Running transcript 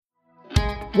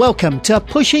Welcome to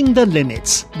Pushing the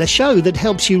Limits, the show that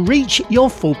helps you reach your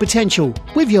full potential,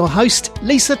 with your host,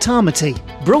 Lisa Tamati.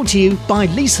 Brought to you by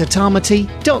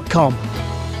lisatamati.com.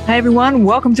 Hey everyone,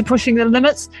 welcome to Pushing the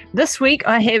Limits. This week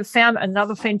I have found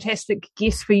another fantastic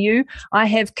guest for you. I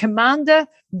have Commander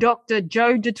Dr.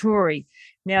 Joe Dettori.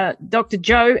 Now, Dr.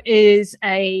 Joe is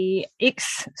a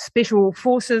ex-Special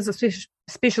Forces,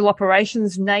 Special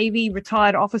Operations Navy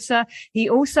retired officer. He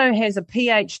also has a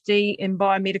PhD in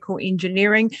biomedical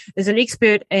engineering, is an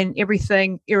expert in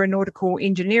everything aeronautical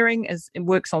engineering,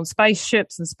 works on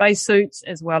spaceships and spacesuits,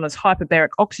 as well as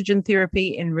hyperbaric oxygen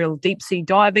therapy and real deep sea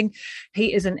diving.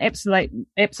 He is an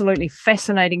absolutely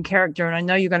fascinating character, and I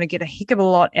know you're going to get a heck of a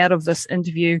lot out of this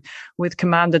interview with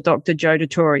Commander Dr. Joe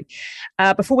Dettori.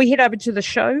 Before we head over to the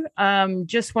show,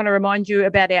 just want to remind you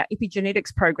about our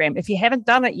epigenetics program. If you haven't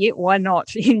done it yet, why not?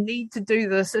 You need to do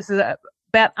this. This is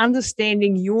about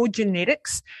understanding your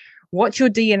genetics, what your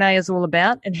DNA is all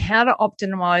about, and how to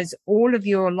optimize all of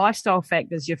your lifestyle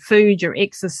factors, your food, your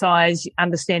exercise,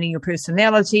 understanding your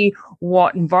personality,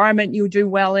 what environment you'll do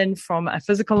well in from a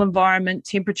physical environment,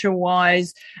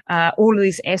 temperature-wise, all of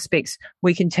these aspects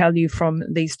we can tell you from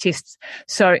these tests.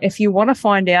 So if you want to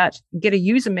find out, get a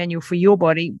user manual for your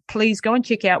body, please go and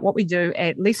check out what we do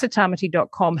at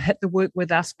lisatamati.com. Hit the Work With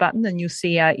Us button and you'll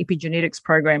see our epigenetics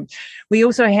program. We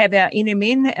also have our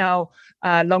NMN, our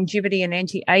longevity and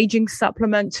anti-aging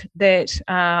supplement that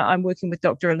I'm working with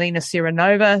Dr. Alina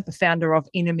Serenova, the founder of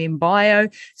NMN Bio.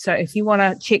 So if you want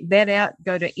to check that out,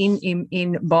 go to nmnbio.nz.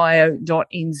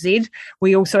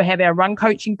 We also have our run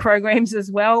coaching programs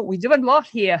as well. We do a lot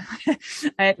here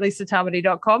at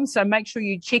lisatamati.com. So make sure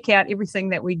you check out everything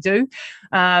that we do.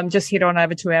 Just head on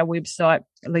over to our website,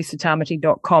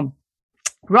 lisatamati.com.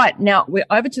 Right, now we're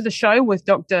over to the show with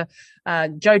Dr.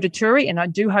 Joe Dettori, and I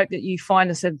do hope that you find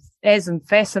this as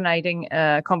fascinating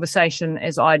conversation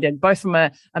as I did, both from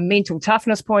a mental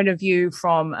toughness point of view,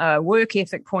 from a work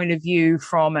ethic point of view,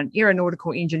 from an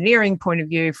aeronautical engineering point of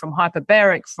view, from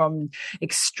hyperbaric, from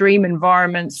extreme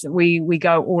environments. We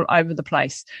go all over the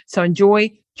place. So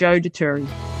enjoy Joe Dettori.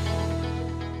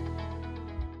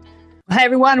 Hey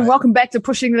everyone, welcome back to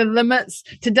Pushing the Limits.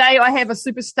 Today I have a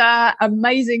superstar,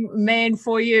 amazing man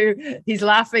for you. He's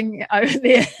laughing over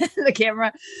there in the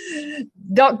camera.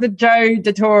 Dr. Joe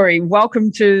Dettori,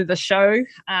 welcome to the show.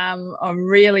 I'm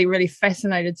really, really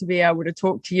fascinated to be able to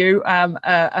talk to you.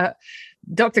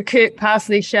 Dr. Kirk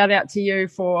Parsley, shout out to you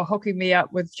for hooking me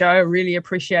up with Joe. I really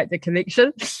appreciate the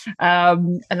connection.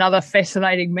 Another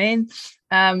fascinating man.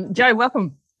 Joe,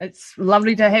 welcome. It's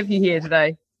lovely to have you here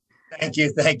today. Thank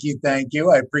you.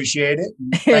 I appreciate it.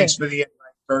 Thanks for the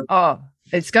invite, Kirk. Oh,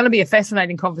 it's going to be a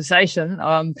fascinating conversation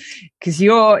because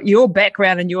your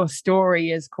background and your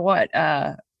story is quite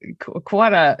a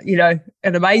an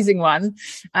amazing one.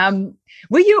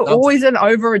 Were you always an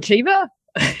overachiever?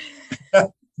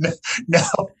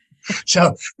 No.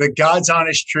 So the God's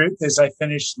honest truth is I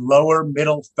finished lower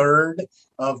middle third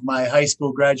of my high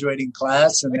school graduating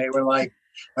class, and they were like,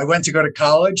 I went to go to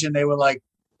college, and they were like,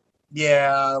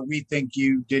 yeah, we think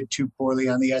you did too poorly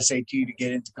on the SAT to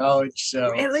get into college. So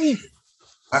really?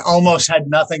 I almost had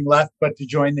nothing left but to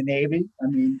join the Navy. I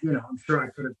mean, I'm sure I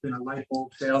could have been a light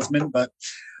bulb salesman, but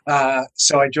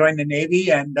so I joined the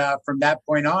Navy. And from that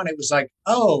point on, it was like,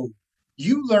 oh,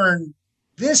 you learn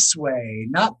this way,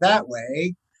 not that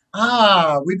way.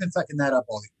 We've been fucking that up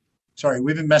all the year. Sorry,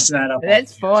 we've been messing that up.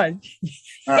 That's fine.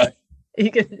 All right.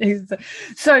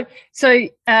 So,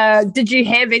 did you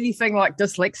have anything like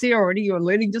dyslexia or any of your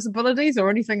learning disabilities or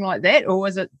anything like that, or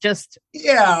was it just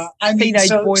teenage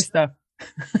boy stuff?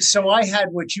 So I had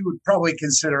what you would probably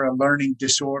consider a learning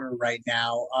disorder right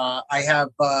now. I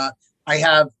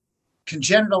have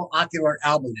congenital ocular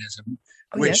albinism,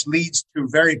 which leads to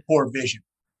very poor vision.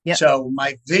 Yep. So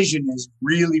my vision is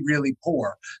really, really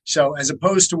poor. So as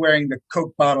opposed to wearing the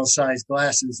Coke bottle sized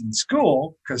glasses in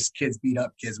school, because kids beat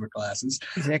up kids with glasses,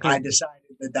 exactly. I decided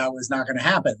that was not going to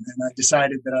happen. And I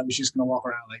decided that I was just going to walk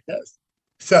around like this.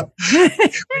 So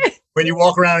when you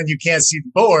walk around and you can't see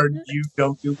the board, you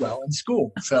don't do well in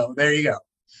school. So there you go.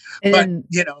 And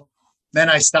then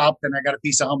I stopped and I got a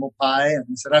piece of humble pie and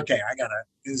I said, okay, I can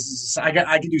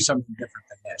do something different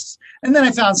than this. And then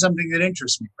I found something that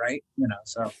interests me, right?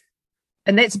 So.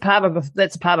 And that's part of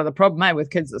the problem, with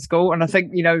kids at school. And I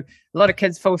think, a lot of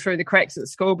kids fall through the cracks at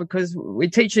school because we're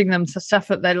teaching them stuff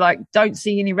that they don't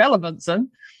see any relevance in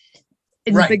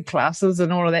right. Big classes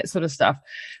and all of that sort of stuff.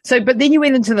 So, but then you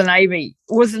went into the Navy.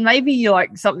 Was the Navy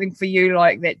something for you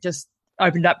that just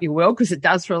opened up your world? Because it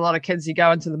does for a lot of kids who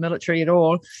go into the military at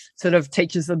all, sort of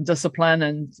teaches them discipline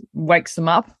and wakes them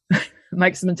up,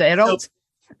 makes them into adults.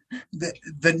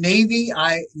 The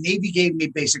Navy gave me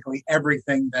basically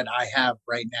everything that I have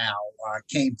right now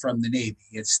came from the Navy.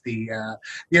 It's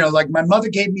like my mother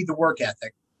gave me the work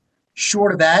ethic.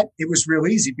 Short of that, it was real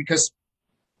easy because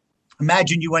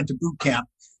imagine you went to boot camp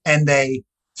and they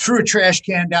threw a trash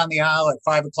can down the aisle at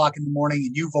 5 o'clock in the morning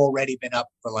and you've already been up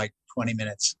for like 20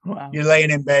 minutes. Wow. You're laying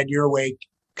in bed, you're awake.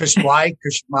 Why?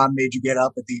 Because your mom made you get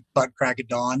up at the butt crack of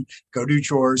dawn, go do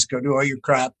chores, go do all your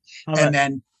crap. And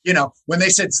then, when they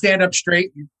said stand up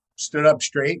straight, you stood up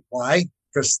straight. Why?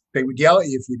 Because they would yell at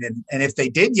you if you didn't. And if they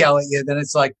did yell at you, then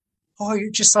it's like, oh, you're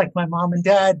just like my mom and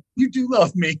dad. You do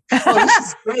love me. Oh, this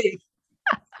is great.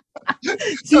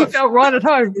 So you felt right at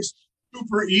home. It was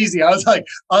super easy. I was like,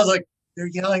 they're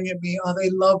yelling at me. Oh, they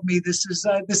love me. This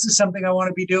is something I want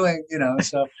to be doing.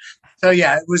 So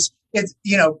yeah, it's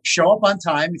show up on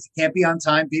time. If you can't be on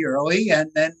time, be early,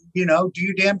 and then do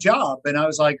your damn job. And I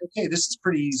was like, okay, this is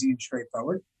pretty easy and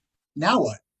straightforward. Now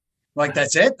what? Like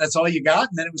that's it? That's all you got?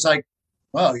 And then it was like,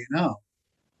 well,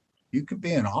 you could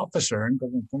be an officer and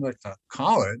go to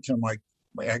college. I'm like,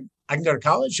 wait, I can go to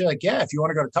college? You're like, yeah, if you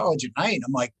want to go to college at night.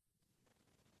 I'm like,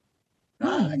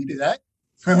 I can do that.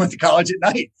 I went to college at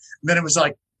night. And then it was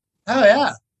like, oh,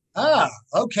 yeah.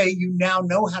 Okay. You now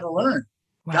know how to learn.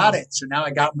 Wow. Got it. So now I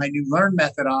got my new learn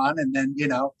method on. And then,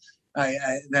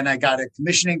 I got a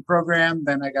commissioning program.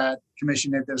 Then I got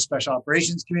commissioned into the special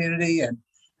operations community. And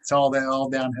it's all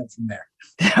downhill from there.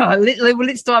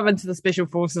 Let's dive into the special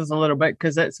forces a little bit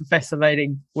because it's a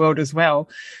fascinating world as well.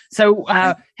 So,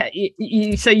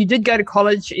 you did go to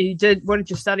college. What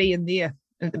did you study in there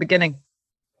at the beginning?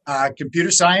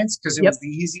 Computer science, because it was the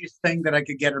easiest thing that I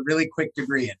could get a really quick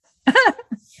degree in.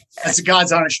 That's the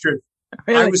God's honest truth.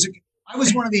 Really? I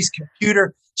was one of these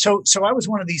computer. So I was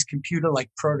one of these computer like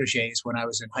proteges when I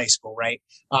was in high school, right?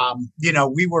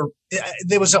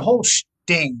 There was a whole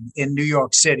sting in New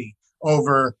York City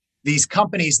over these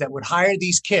companies that would hire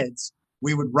these kids.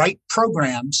 We would write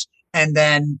programs and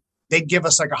then they'd give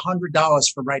us like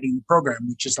 $100 for writing the program,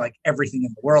 which is like everything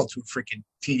in the world to a freaking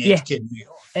teenage kid in New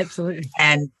York. Absolutely.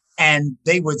 And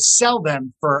they would sell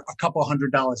them for a couple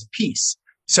 $100 a piece.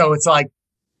 So it's like,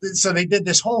 so they did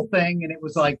this whole thing and it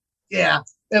was like, yeah,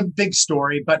 a big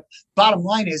story. But bottom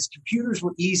line is computers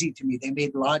were easy to me. They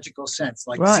made logical sense,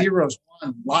 like zeros,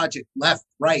 one, logic, left,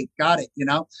 right, got it,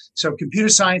 So computer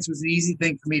science was an easy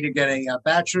thing for me to get a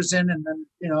bachelor's in. And then,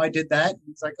 I did that. And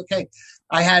it's like, okay,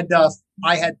 I had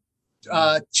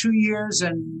 2 years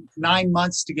and 9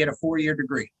 months to get a 4-year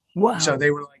degree. Wow. So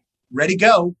they were like, ready,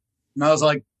 go. And I was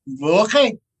like, well,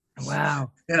 okay.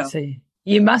 Wow. See,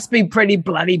 you must be pretty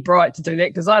bloody bright to do that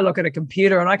because I look at a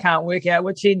computer and I can't work out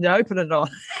which end to open it on.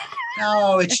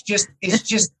 No, it's just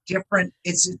different.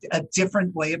 It's a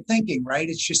different way of thinking, right?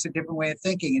 It's just a different way of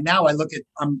thinking. And now I look at,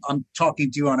 I'm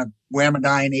talking to you on a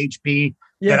Wham-A-Dine HP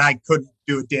that I couldn't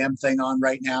do a damn thing on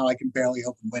right now. I can barely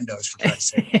open Windows for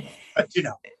Christ's sake. But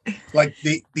like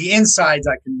the insides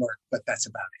I can work, but that's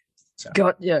about it. So.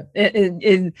 Got you.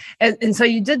 And so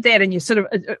you did that and you sort of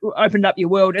opened up your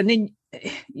world and then,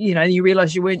 you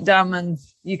realized you weren't dumb and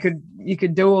you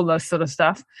could do all this sort of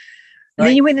stuff. And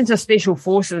then you went into special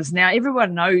forces. Now,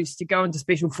 everyone knows to go into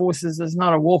special forces is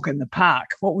not a walk in the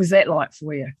park. What was that like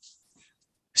for you?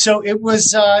 So it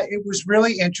was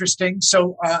really interesting.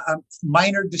 So a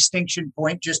minor distinction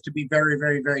point, just to be very,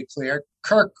 very, very clear.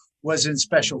 Kirk was in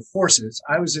special forces.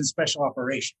 I was in special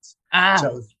operations.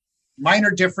 So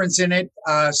minor difference in it.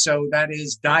 So that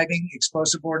is diving,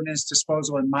 explosive ordnance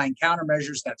disposal, and mine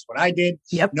countermeasures. That's what I did.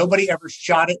 Yep. Nobody ever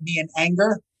shot at me in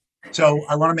anger. So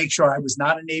I want to make sure I was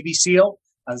not a Navy SEAL.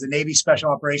 I was a Navy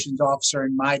Special Operations Officer,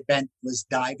 and my bent was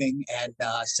diving and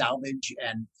salvage.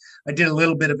 And I did a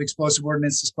little bit of explosive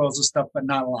ordnance disposal stuff, but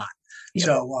not a lot. Yep.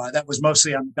 So that was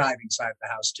mostly on the diving side of the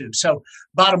house, too. So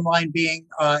bottom line being,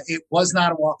 it was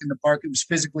not a walk in the park. It was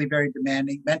physically very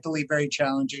demanding, mentally very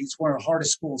challenging. It's one of the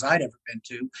hardest schools I'd ever been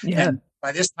to. Yeah. And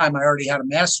by this time, I already had a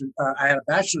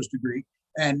bachelor's degree.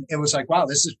 And it was like, wow,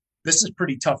 this is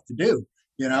pretty tough to do,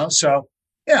 So,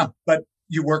 yeah, but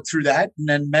you work through that and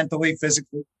then mentally,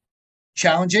 physically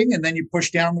challenging, and then you push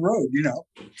down the road,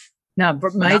 No,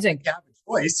 but amazing. Not the average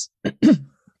voice.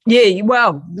 Yeah,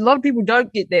 well, a lot of people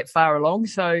don't get that far along.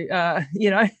 So,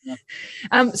 Yeah.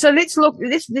 So let's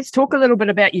talk a little bit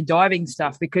about your diving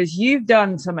stuff because you've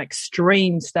done some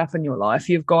extreme stuff in your life.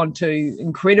 You've gone to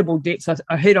incredible depths.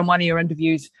 I heard on one of your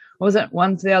interviews was it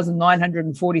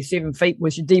 1,947 feet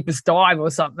was your deepest dive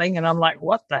or something. And I'm like,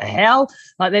 what the hell?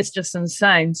 Like, that's just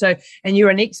insane. So, and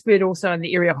you're an expert also in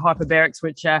the area of hyperbarics,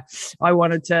 which I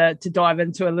wanted to dive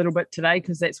into a little bit today,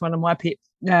 because that's one of my pet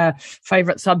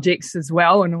favorite subjects as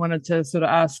well. And I wanted to sort of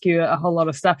ask you a whole lot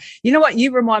of stuff. You know what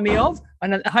you remind me of?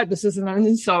 And I hope this isn't an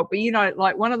insult, but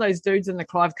like one of those dudes in the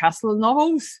Clive Cussler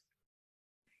novels.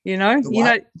 Do you know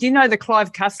the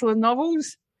Clive Cussler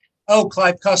novels? Oh,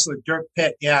 Clive Cussler, Dirk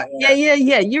Pitt. Yeah.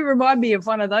 You remind me of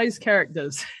one of those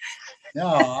characters.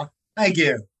 Oh, thank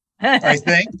you. I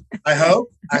think. I hope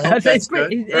that's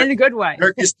good. In a good way.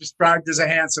 Dirk is described as a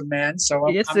handsome man, so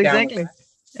I'm exactly.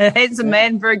 A handsome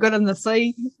man, very good in the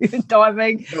sea,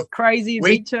 diving, crazy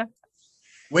adventure.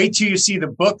 Wait till you see the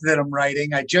book that I'm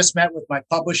writing. I just met with my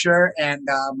publisher, and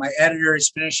my editor is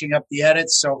finishing up the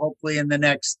edits. So hopefully in the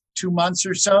next 2 months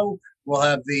or so, we'll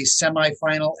have the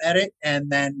semi-final edit, and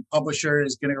then publisher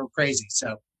is going to go crazy.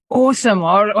 So awesome!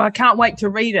 I can't wait to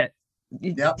read it.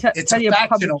 Yep. It's a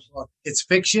factional book. It's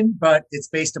fiction, but it's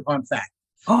based upon fact.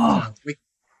 Oh,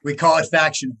 we call it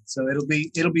factional, so it'll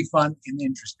be fun and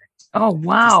interesting. Oh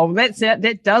wow,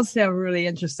 that does sound really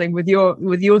interesting with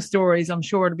your stories. I'm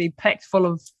sure it'll be packed full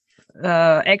of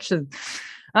action.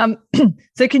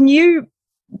 So can you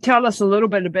tell us a little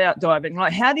bit about diving?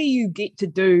 Like, how do you get to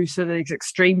do sort of these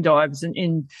extreme dives?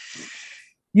 And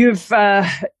you've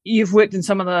worked in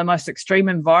some of the most extreme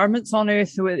environments on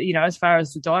Earth, as far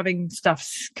as the diving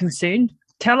stuff's concerned.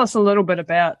 Tell us a little bit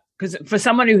about. Because for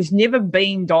someone who's never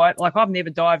been dived, like I've never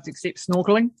dived except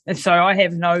snorkeling, and so I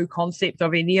have no concept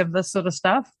of any of this sort of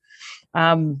stuff.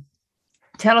 Tell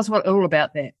us all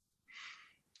about that.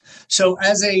 So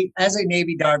as a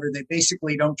Navy diver, they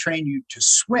basically don't train you to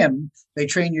swim; they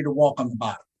train you to walk on the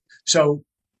bottom. So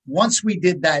once we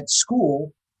did that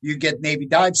school, you get Navy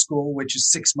Dive School, which is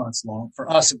 6 months long. For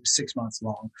us, it was 6 months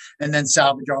long. And then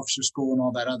Salvage Officer School and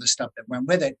all that other stuff that went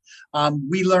with it.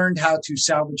 We learned how to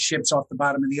salvage ships off the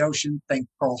bottom of the ocean. Think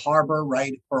Pearl Harbor,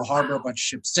 right? Pearl Harbor, a bunch of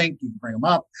ships sink, you can bring them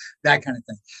up, that kind of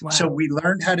thing. Wow. So we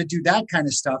learned how to do that kind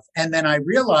of stuff. And then I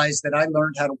realized that I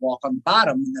learned how to walk on the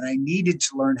bottom and that I needed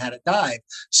to learn how to dive.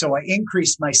 So I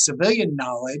increased my civilian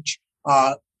knowledge,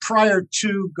 prior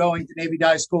to going to Navy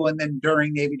Dive School, and then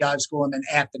during Navy Dive School, and then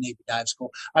after Navy Dive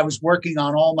School. I was working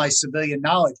on all my civilian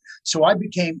knowledge. So I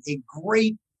became a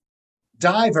great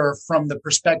diver from the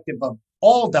perspective of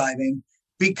all diving,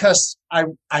 because I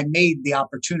made the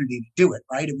opportunity to do it,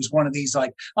 right? It was one of these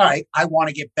like, all right, I want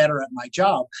to get better at my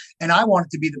job, and I wanted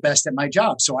to be the best at my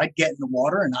job. So I'd get in the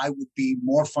water and I would be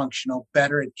more functional,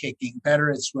 better at kicking,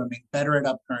 better at swimming, better at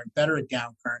upcurrent, better at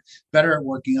downcurrent, better at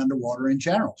working underwater in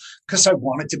general, because I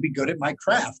wanted to be good at my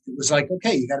craft. It was like,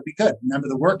 okay, you got to be good. Remember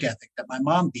the work ethic that my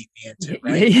mom beat me into,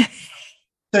 right?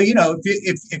 So,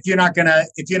 if you're not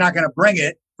gonna bring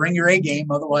it, bring your A game.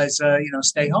 Otherwise,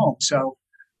 stay home. So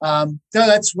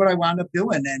that's what I wound up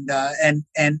doing.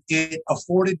 And it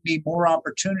afforded me more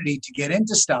opportunity to get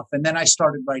into stuff. And then I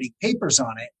started writing papers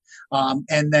on it.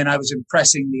 And then I was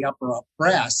impressing the upper up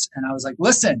brass. And I was like,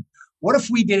 listen, what if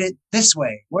we did it this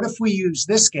way? What if we use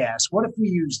this gas? What if we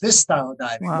use this style of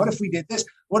diving? Wow. What if we did this?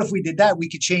 What if we did that? We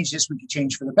could change this. We could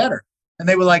change for the better. And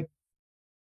they were like,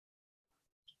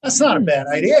 that's not a bad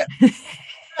idea.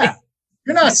 Yeah,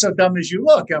 you're not so dumb as you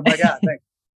look. I'm like,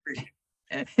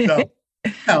 thank you.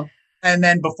 So, and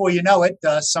then before you know it,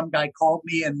 some guy called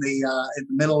me in the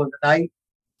middle of the night,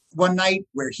 one night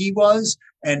where he was,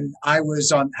 and I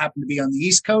happened to be on the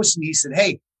East Coast, and he said,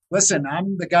 "Hey, listen,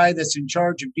 I'm the guy that's in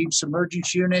charge of Deep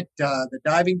Submergence Unit, the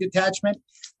diving detachment.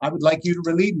 I would like you to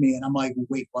relieve me." And I'm like,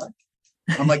 "Wait, what?"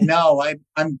 I'm like, "No,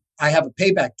 I have a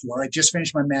payback tour. I just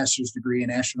finished my master's degree in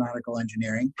astronautical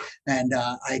engineering, and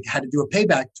I had to do a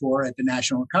payback tour at the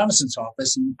National Reconnaissance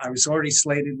Office, and I was already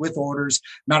slated with orders.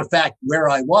 Matter of fact, where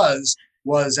I was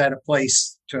at a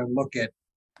place to look at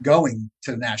going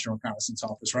to the National Reconnaissance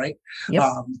Office, right? Yep.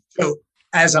 So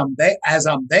as I'm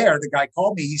there, the guy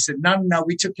called me. He said, "No,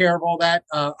 we took care of all that.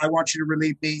 I want you to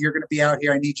relieve me. You're going to be out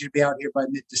here. I need you to be out here by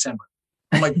mid-December."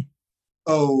 I'm like,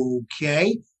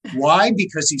 okay. Why?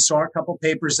 Because he saw a couple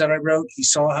papers that I wrote. He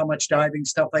saw how much diving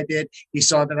stuff I did. He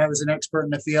saw that I was an expert in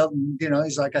the field. And,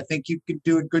 he's like, "I think you could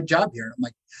do a good job here." And I'm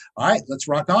like, all right, let's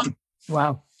rock on.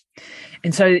 Wow.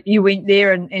 And so you went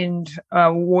there and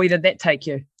where did that take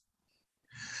you?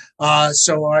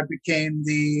 So I became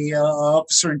the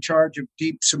officer in charge of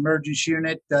Deep Submergence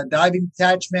Unit diving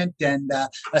detachment. And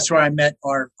that's where I met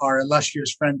our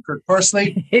illustrious friend, Kurt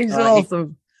Parsley. He's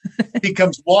awesome. He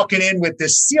comes walking in with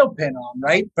this seal pin on,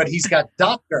 right? But he's got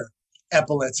doctor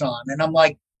epaulets on. And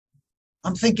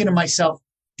I'm thinking to myself,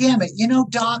 damn it,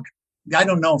 Doc, I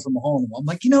don't know him from a hole in the wall. I'm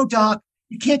like, Doc,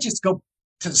 you can't just go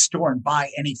to the store and buy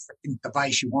any freaking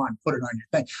device you want, put it on your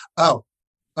thing. Oh,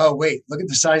 wait, look at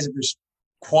the size of his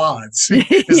quads.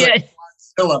 It's like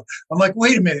Quadzilla. I'm like,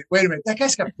 wait a minute. That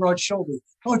guy's got broad shoulders.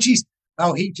 Oh, geez.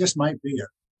 Oh, he just might be here.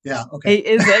 Yeah, okay. He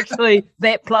is actually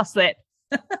that plus that.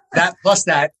 That plus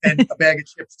that, and a bag of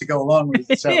chips to go along with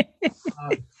it.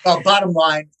 So, bottom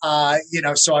line,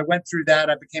 so I went through that.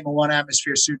 I became a 1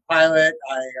 atmosphere suit pilot.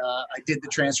 I did the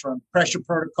transfer on pressure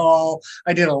protocol.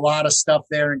 I did a lot of stuff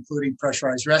there, including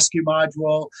pressurized rescue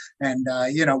module. And,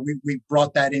 we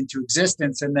brought that into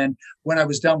existence. And then when I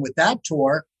was done with that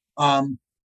tour,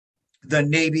 the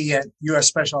Navy at U.S.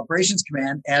 Special Operations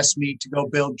Command asked me to go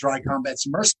build dry combat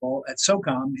submersible at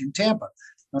SOCOM in Tampa.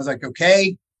 I was like,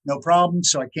 okay, no problem.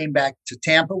 So I came back to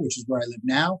Tampa, which is where I live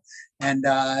now. And,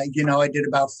 I did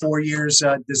about 4 years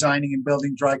designing and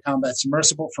building dry combat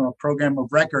submersible from a program of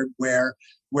record where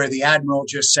the admiral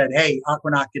just said, hey,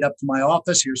 Aquanaut, get up to my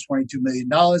office. Here's $22 million.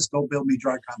 Go build me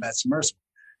dry combat submersible.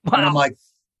 Wow. And I'm like,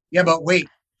 yeah, but wait,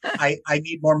 I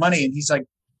need more money. And he's like,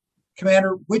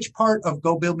 Commander, which part of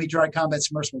go build me dry combat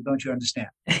submersible don't you understand?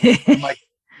 I'm like,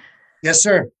 yes,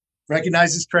 sir.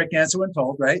 Recognize this correct answer when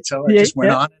told, right? So I just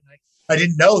went on. And I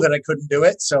didn't know that I couldn't do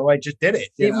it, so I just did it.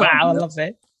 Wow, I love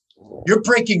that. You're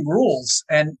breaking rules.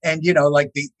 And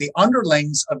like the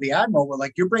underlings of the admiral were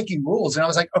like, you're breaking rules. And I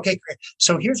was like, okay, great.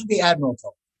 So here's what the admiral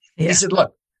told me. He said,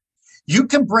 look, you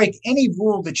can break any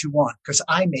rule that you want because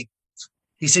I make rules.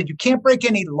 He said, you can't break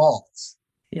any laws.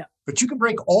 Yeah. But you can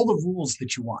break all the rules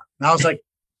that you want. And I was like,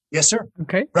 yes, sir.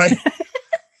 Okay. Right.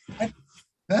 All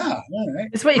right.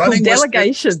 It's what you call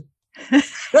delegation.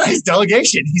 It's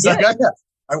delegation. He's like,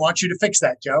 I want you to fix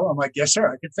that, Joe. I'm like, yes,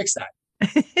 sir, I can fix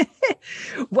that.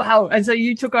 Wow. And so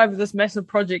you took over this massive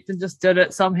project and just did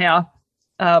it somehow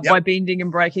by bending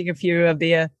and breaking a few of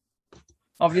their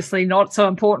obviously not so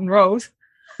important rules.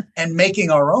 And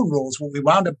making our own rules. What we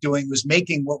wound up doing was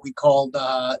making what we called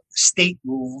state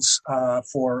rules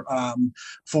for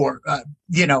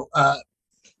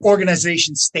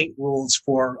organization state rules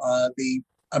for the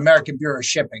American Bureau of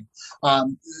Shipping.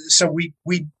 So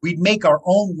we'd make our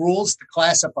own rules to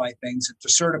classify things and to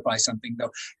certify something,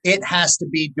 though. It has to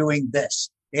be doing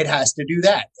this. It has to do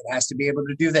that. It has to be able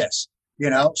to do this,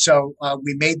 So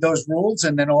we made those rules.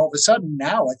 And then all of a sudden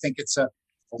now I think it's a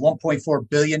 $1.4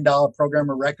 billion program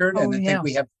of record. And I think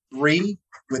we have 3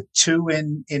 with 2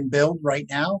 in build right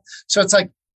now. So it's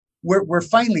like, we're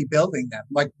finally building them.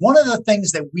 Like one of the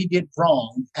things that we did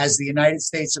wrong as the United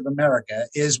States of America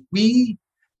is we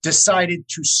decided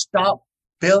to stop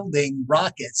building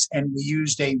rockets and we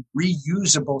used a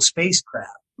reusable spacecraft.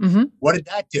 Mm-hmm. What did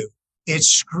that do? It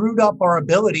screwed up our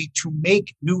ability to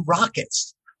make new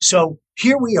rockets. So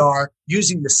here we are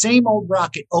using the same old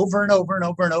rocket over and over and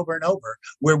over and over and over,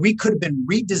 where we could have been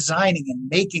redesigning and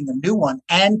making a new one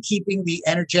and keeping the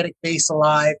energetic base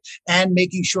alive and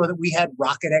making sure that we had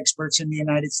rocket experts in the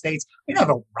United States. We don't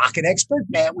have a rocket expert,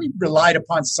 man. We relied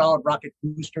upon solid rocket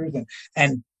boosters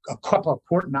and a couple of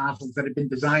port nozzles that had been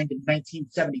designed in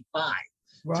 1975.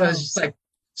 Wow. So it's just like,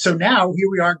 so now here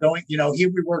we are going,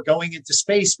 here we were going into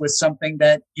space with something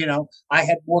that, I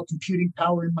had more computing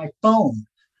power in my phone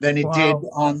than it did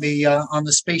on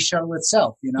the space shuttle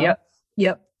itself,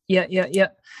 Yep.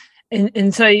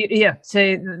 And so,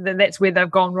 so that's where they've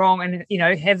gone wrong.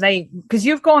 And, have they, because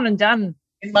you've gone and done.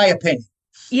 In my opinion.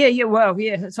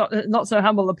 It's not so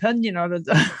humble opinion,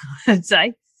 I'd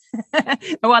say.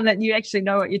 The one that you actually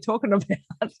know what you're talking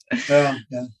about. Yeah.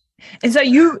 And so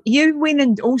you went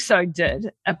and also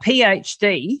did a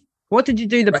PhD. What did you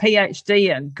do the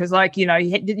PhD in? Because, you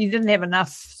didn't have enough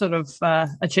sort of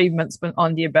achievements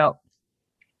on your belt.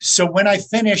 So when I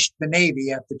finished the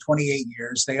Navy after 28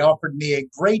 years, they offered me a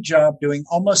great job doing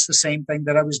almost the same thing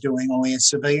that I was doing, only in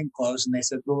civilian clothes. And they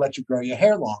said, we'll let you grow your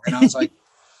hair long. And I was like,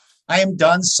 I am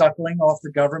done suckling off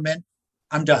the government.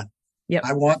 I'm done. Yep.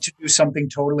 I want to do something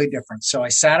totally different. So I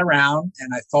sat around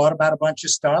and I thought about a bunch of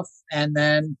stuff. And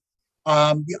then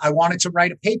I wanted to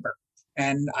write a paper.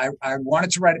 And I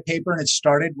wanted to write a paper, and it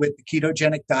started with the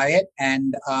ketogenic diet.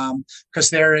 And because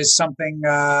there's something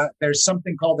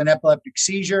called an epileptic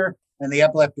seizure, and the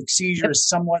epileptic seizure is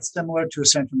somewhat similar to a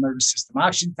central nervous system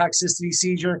oxygen toxicity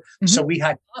seizure. Mm-hmm. So we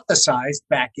hypothesized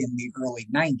back in the early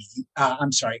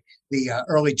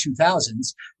early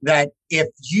 2000s, that if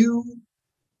you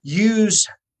use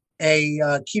a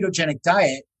ketogenic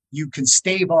diet, you can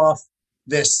stave off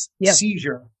this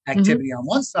seizure activity on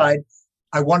one side.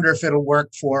 I wonder if it'll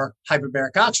work for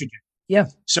hyperbaric oxygen. Yeah.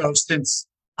 So since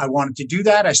I wanted to do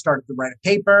that, I started to write a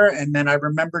paper. And then I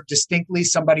remember distinctly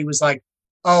somebody was like,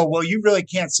 oh, well, you really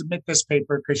can't submit this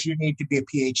paper because you need to be a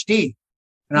PhD.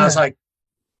 And I was like,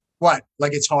 what?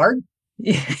 Like, it's hard?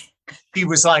 Yeah. He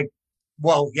was like,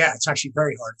 Well, yeah, it's actually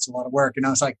very hard. It's a lot of work. And I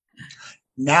was like,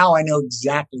 now I know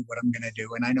exactly what I'm going to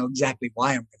do, and I know exactly why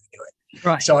I'm going to do it.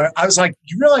 Right. So I was like,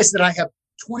 you realize that I have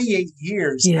 28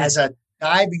 years as a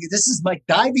diving.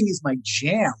 Diving is my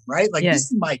jam, right? Like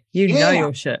this is my jam. Know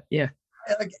your shit. Yeah.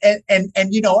 And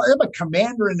I'm a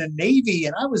commander in the Navy,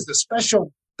 and I was the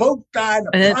special boat guy.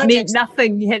 And it meant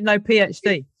nothing. You had no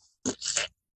PhD.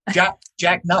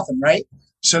 Jack nothing, right?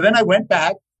 So then I went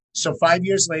back. So 5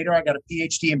 years later, I got a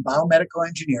PhD in biomedical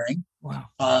engineering. Wow.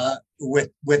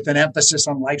 With an emphasis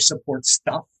on life support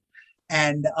stuff.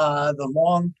 And the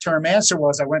long-term answer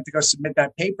was I went to go submit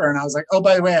that paper, and I was like, oh,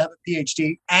 by the way, I have a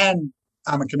PhD and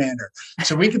I'm a commander.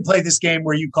 So we can play this game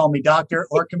where you call me doctor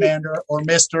or commander or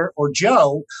mister or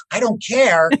Joe. I don't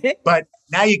care, but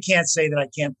now you can't say that I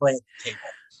can't play at the table.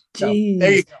 So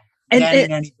there you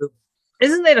go.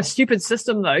 Isn't that a stupid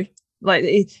system, though?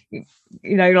 Like,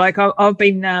 like I've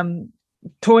been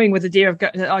toying with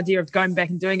the idea of going back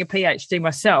and doing a PhD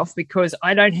myself, because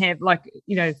I don't have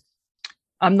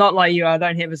I'm not like you. I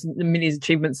don't have as many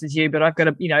achievements as you, but I've got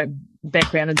a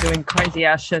background in doing crazy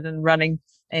ass shit and running.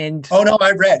 And oh no,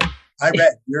 I read.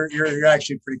 You're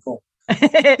actually pretty cool.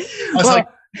 I was like,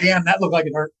 damn, that looked like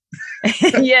it hurt.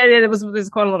 yeah, there's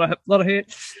quite a lot of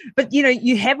hurt. But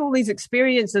you have all these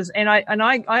experiences, and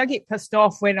I get pissed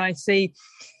off when I see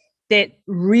that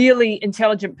really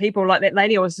intelligent people, like that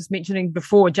lady I was just mentioning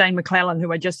before, Jane McClellan,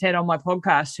 who I just had on my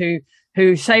podcast,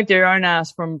 who saved her own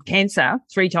ass from cancer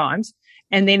 3 times,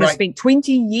 and then has spent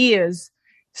 20 years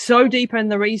so deep in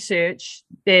the research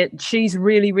that she's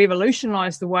really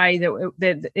revolutionized the way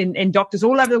that doctors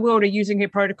all over the world are using her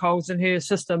protocols and her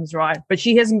systems, right? But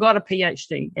she hasn't got a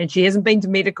PhD and she hasn't been to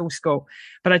medical school.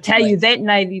 But I tell you, that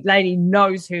lady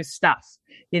knows her stuff.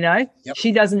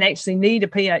 She doesn't actually need a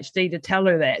PhD to tell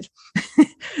her that.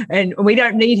 And we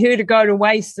don't need her to go to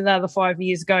waste another 5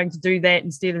 years going to do that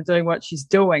instead of doing what she's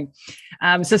doing.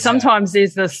 So sometimes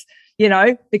there's this,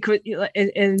 because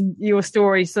in your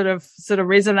story sort of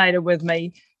resonated with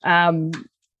me.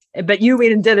 But you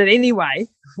went and did it anyway,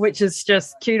 which is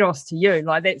just kudos to you.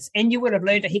 And you would have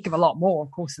learned a heck of a lot more,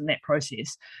 of course, in that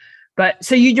process. But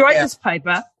so you wrote this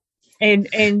paper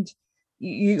and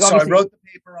you so I wrote the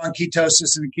paper on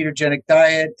ketosis and the ketogenic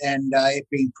diet and it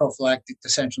being prophylactic to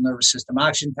central nervous system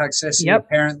oxygen toxicity. Yep.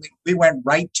 Apparently, we went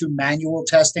right to manual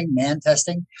testing, man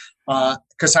testing,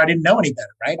 because I didn't know any better,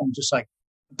 right? I'm just like,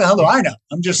 what the hell do I know?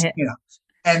 I'm just,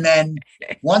 And then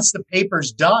once the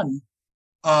paper's done,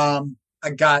 I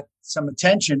got some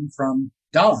attention from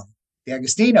Dom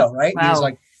D'Agostino, right? Wow. He was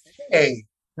like, hey,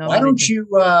 why don't you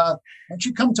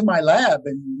come to my lab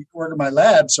and work in my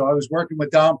lab? So I was working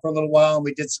with Dom for a little while, and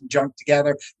we did some junk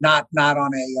together, not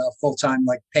on a full-time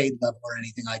paid level or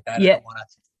anything like that. Yeah. I don't want to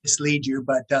mislead you,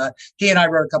 but he and I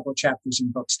wrote a couple of chapters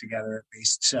in books together at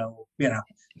least. So,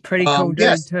 pretty cool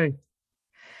dude too.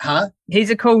 Huh?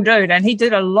 He's a cool dude, and he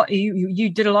did a lot. You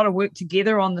did a lot of work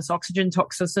together on this oxygen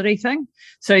toxicity thing.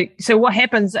 So what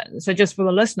happens? So just for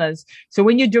the listeners, so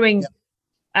when you're doing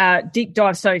deep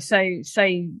dives, so say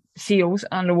SEALs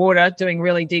underwater doing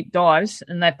really deep dives,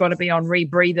 and they've got to be on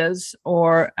rebreathers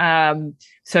or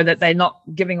so that they're not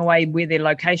giving away where their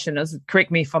location is.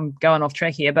 Correct me if I'm going off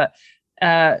track here, but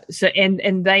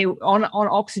and they on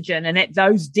oxygen, and at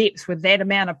those depths with that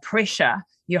amount of pressure,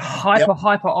 you're hyper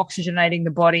oxygenating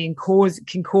the body and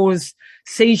can cause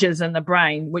seizures in the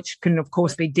brain, which can of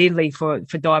course be deadly for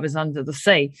divers under the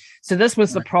sea. So this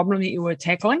was the problem that you were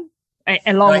tackling,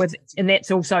 along with, and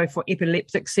that's also for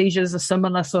epileptic seizures, a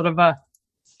similar sort of a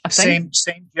thing.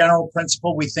 Same general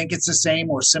principle. We think it's the same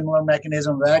or similar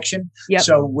mechanism of action. Yep.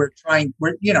 So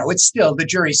it's still, the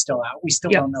jury's still out. We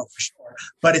still don't know for sure,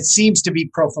 but it seems to be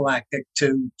prophylactic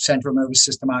to central nervous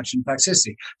system oxygen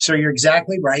toxicity. So you're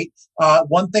exactly right.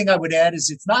 One thing I would add is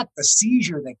it's not the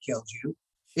seizure that kills you.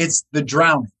 It's the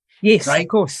drowning. Yes, right? Of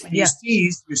course. When you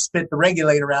seize, you spit the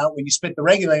regulator out. When you spit the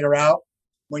regulator out,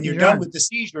 when you're done with the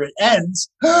seizure, it ends.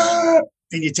 And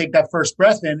you take that first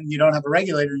breath in and you don't have a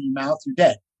regulator in your mouth, you're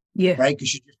dead. Yeah. Right?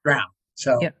 Because you just drown.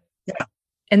 So, yeah.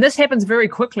 And this happens very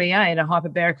quickly, in a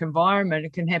hyperbaric environment.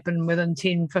 It can happen within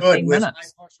 10, 15 minutes.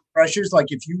 High partial pressures, like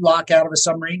if you lock out of a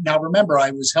submarine. Now, remember,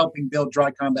 I was helping build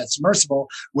dry combat submersible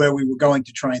where we were going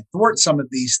to try and thwart some of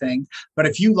these things. But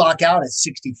if you lock out at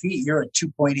 60 feet, you're at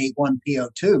 2.81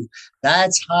 PO2.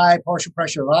 That's high partial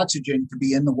pressure of oxygen to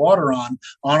be in the water on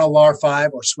a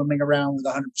LAR-5 or swimming around with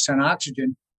 100%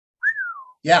 oxygen.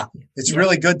 Yeah, it's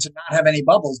really good to not have any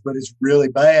bubbles, but it's really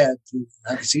bad to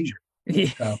have a seizure.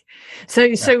 Yeah. So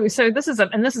this is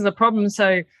a problem.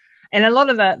 So, and a lot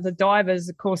of the divers,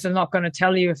 of course, are not going to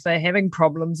tell you if they're having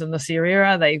problems in this area,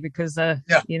 are they? Because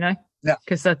No.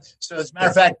 So as a matter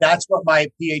of fact, that's what my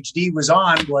PhD was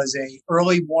on, was a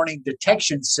early warning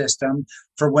detection system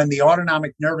for when the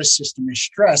autonomic nervous system is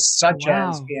stressed, such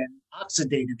as in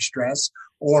oxidative stress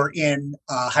or in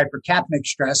hypercapnic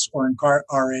stress or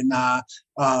in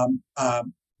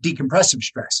decompressive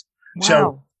stress. Wow.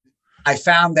 So I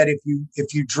found that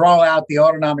if you draw out the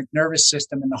autonomic nervous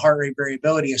system and the heart rate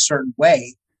variability a certain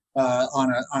way, on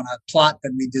a plot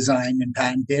that we designed and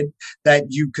patented, that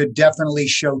you could definitely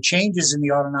show changes in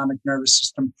the autonomic nervous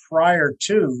system prior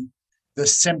to the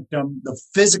symptom, the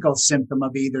physical symptom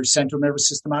of either central nervous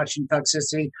system oxygen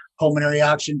toxicity, pulmonary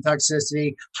oxygen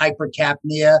toxicity,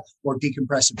 hypercapnia, or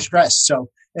decompressive stress. So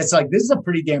it's like, this is a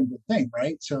pretty damn good thing,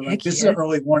 right? So like, this is an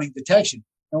early warning detection.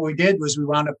 And what we did was we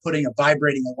wound up putting a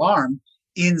vibrating alarm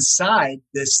inside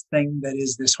this thing that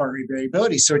is this heart rate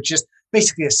variability. So it's just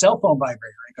basically a cell phone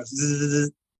vibrator. It goes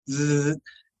zzz, zzz,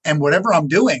 and whatever I'm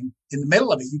doing in the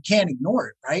middle of it, you can't ignore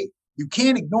it, right? You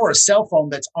can't ignore a cell phone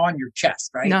that's on your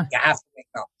chest, right? No. You have to wake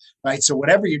up, right? So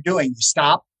whatever you're doing, you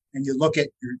stop and you look at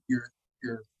your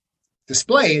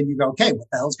display and you go, okay, what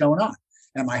the hell's going on?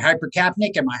 Am I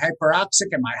hypercapnic? Am I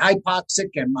hyperoxic? Am I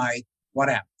hypoxic? Am I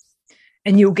whatever?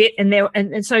 And you'll get in there,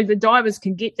 and so the divers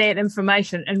can get that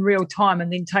information in real time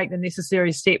and then take the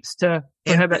necessary steps to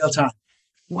prohibit. In real time.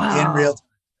 Wow. In real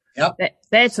time. Yep.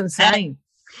 That's insane.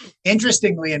 And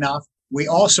interestingly enough, we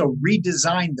also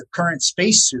redesigned the current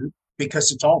spacesuit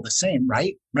because it's all the same,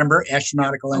 right? Remember,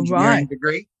 astronautical engineering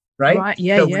degree, right? Right.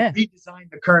 Yeah, so yeah. we redesigned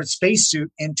the current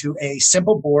spacesuit into a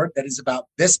simple board that is about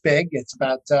this big. It's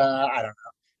about, I don't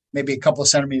know, maybe a couple of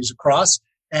centimeters across.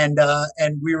 And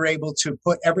we were able to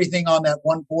put everything on that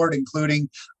one board, including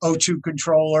O2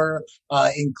 controller,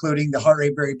 including the heart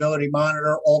rate variability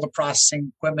monitor, all the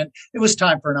processing equipment. It was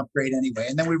time for an upgrade anyway.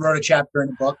 And then we wrote a chapter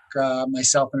in the book,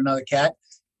 myself and another cat.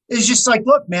 It's just like,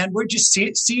 look, man, we're just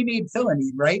see need, fill a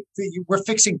need, right? We're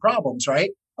fixing problems,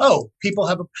 right? Oh, people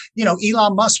have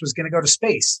Elon Musk was going to go to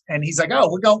space, and he's like, oh,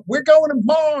 we're going to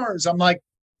Mars. I'm like,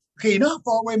 okay, you know how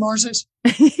far away Mars is?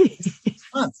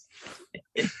 Huh.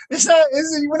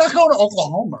 We're not going to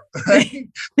Oklahoma, right?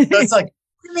 It's like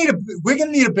we're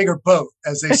going to need a bigger boat,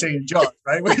 as they say in Jaws,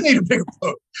 right? We're going to need a bigger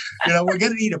boat. We're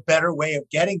going to need a better way of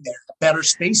getting there, a better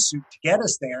spacesuit to get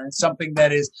us there, and something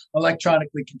that is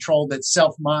electronically controlled, that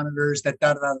self monitors, that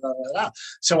da da da da da.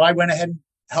 So I went ahead and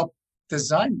helped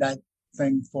design that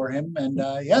thing for him, and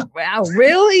yeah. Wow,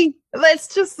 really?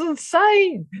 That's just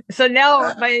insane. So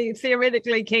now they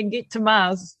theoretically can get to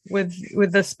Mars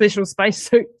with the special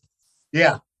spacesuit.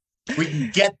 Yeah, we can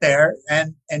get there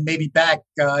and maybe back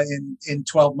in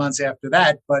 12 months after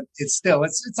that. But it's still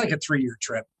it's like a 3-year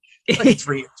trip. It's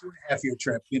like a 2.5 year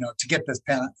trip, to get this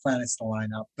planets to line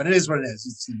up. But it is what it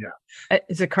is.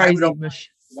 It's a crazy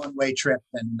one-way trip,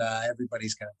 and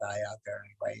everybody's going to die out there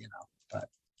anyway. But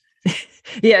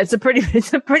yeah, it's a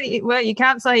pretty. Well, you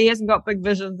can't say he hasn't got big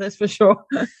vision. That's for sure.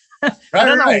 Right, I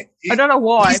don't know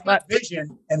why, he's got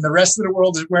vision, and the rest of the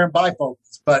world is wearing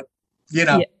bifocals. But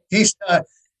he's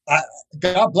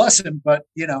God bless him. But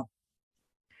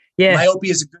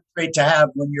myopia is a good trait to have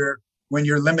when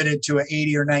you're limited to an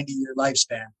 80 or 90 year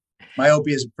lifespan.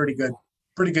 Myopia is a pretty good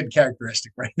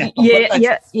characteristic right now.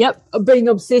 Yep. Being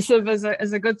obsessive is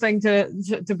a good thing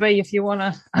to be if you want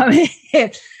to. I mean,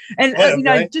 and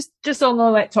right? just on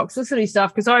all that toxicity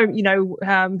stuff, because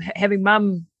having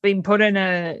mum been put in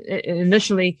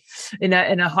initially in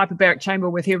a hyperbaric chamber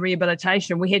with her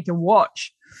rehabilitation, we had to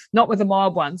watch, not with the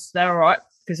mild ones, they're all right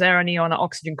because they're only on an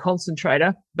oxygen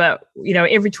concentrator, but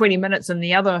every 20 minutes in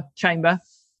the other chamber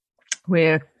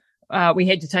where we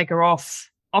had to take her off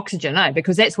oxygen,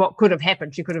 because that's what could have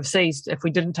happened. She could have seized if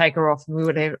we didn't take her off, and we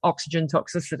would have oxygen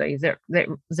toxicity. Is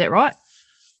that right?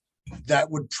 That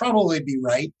would probably be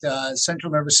right.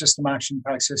 Central nervous system oxygen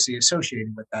toxicity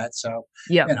associated with that. So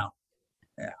yeah.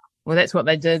 Well, that's what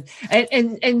they did,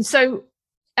 and so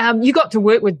you got to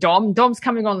work with Dom. Dom's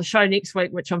coming on the show next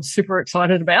week, which I'm super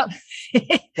excited about.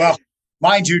 Well,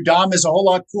 mind you, Dom is a whole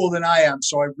lot cooler than I am,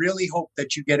 so I really hope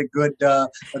that you get a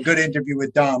good interview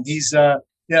with Dom. He's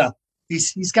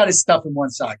He's got his stuff in one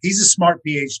sock. He's a smart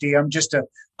PhD.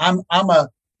 I'm a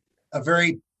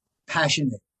very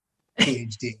passionate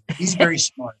PhD. He's very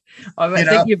smart. I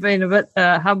think you've been a bit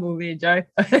humble there, Joe.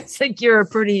 I think you're a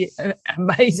pretty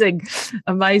amazing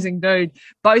dude.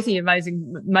 Both of you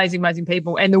amazing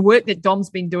people. And the work that Dom's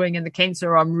been doing in the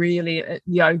cancer, I'm really,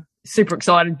 super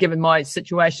excited given my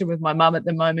situation with my mum at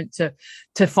the moment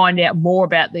to find out more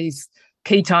about these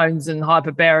ketones and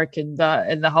hyperbaric and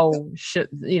the whole shit,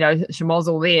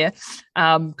 schmozzle there,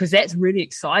 because that's really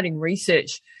exciting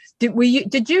research were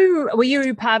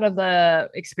you part of the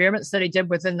experiments that he did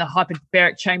within the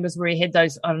hyperbaric chambers where he had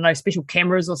those, I don't know, special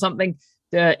cameras or something,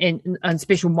 and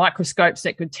special microscopes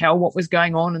that could tell what was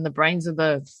going on in the brains of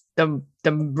the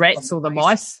rats or the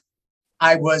mice?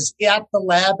 I was at the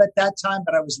lab at that time,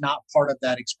 but I was not part of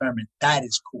that experiment. That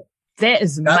is cool. That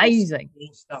is amazing.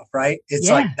 Cool stuff, right? It's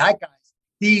like that guy,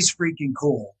 he's freaking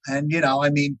cool. And, I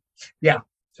mean, yeah.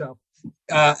 So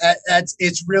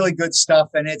it's really good stuff.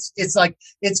 And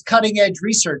it's cutting edge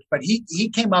research. But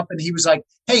he came up and he was like,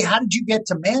 hey, how did you get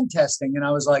to man testing? And I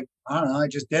was like, I don't know, I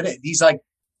just did it. And he's like,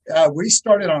 we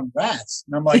started on rats.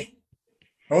 And I'm like,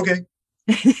 okay.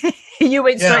 You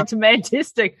went straight to man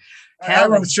testing. I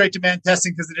went straight to man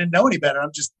testing because I didn't know any better.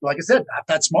 I'm just, like I said, not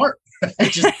that smart.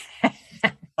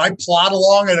 I plod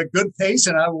along at a good pace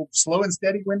and I will slow and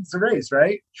steady wins the race,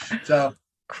 right? So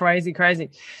crazy.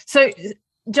 So,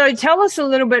 Joe, tell us a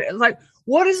little bit, like,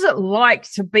 what is it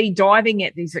like to be diving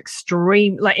at these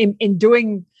extreme, like in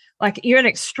doing, like, you're an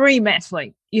extreme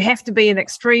athlete. You have to be an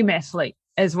extreme athlete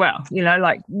as well.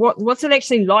 Like what's it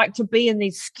actually like to be in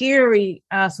these scary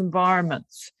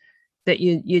environments that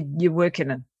you're working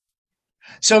in?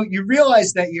 So you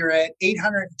realize that you're at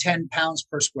 810 pounds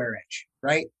per square inch,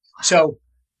 right? So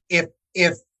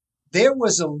if there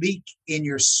was a leak in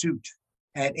your suit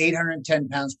at 810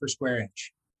 pounds per square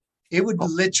inch, it would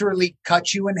literally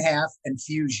cut you in half and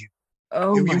fuse you.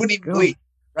 Oh, you wouldn't even bleed,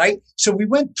 right? So we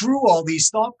went through all these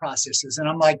thought processes, and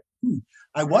I'm like,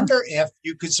 I wonder if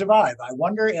you could survive. I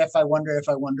wonder if.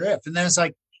 And then it's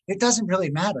like, it doesn't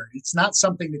really matter. It's not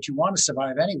something that you want to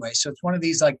survive anyway. So it's one of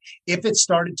these, like, if it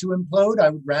started to implode, I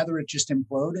would rather it just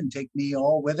implode and take me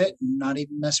all with it and not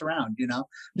even mess around,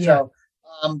 Yeah.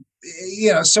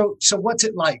 So what's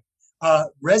it like?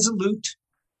 Resolute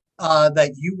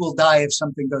that you will die if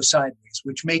something goes sideways,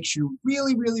 which makes you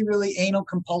really, really, really anal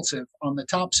compulsive on the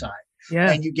top side.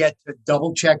 Yeah. And you get to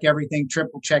double check everything,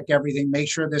 triple check everything, make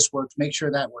sure this works, make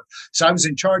sure that works. So I was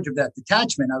in charge of that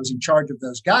detachment. I was in charge of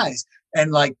those guys.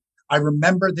 And like, I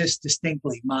remember this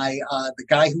distinctly. The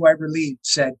guy who I relieved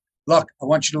said, look, I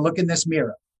want you to look in this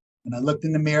mirror. And I looked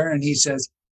in the mirror and he says,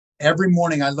 every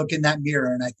morning I look in that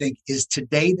mirror and I think, is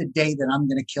today the day that I'm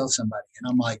going to kill somebody? And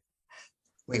I'm like,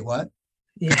 wait, what?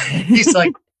 Yeah. He's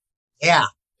like, yeah,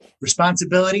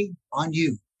 responsibility on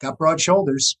you. Got broad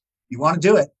shoulders. You want to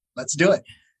do it? Let's do it.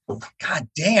 God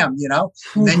damn,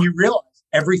 And then you realize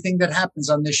everything that happens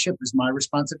on this ship is my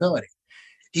responsibility.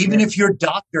 Even if your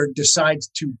doctor decides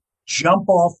to jump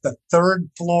off the third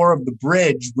floor of the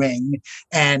bridge wing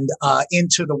and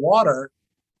into the water,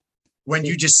 when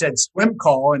you just said swim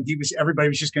call and everybody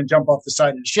was just going to jump off the side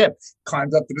of the ship,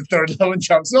 climbs up to the third level and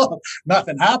jumps off.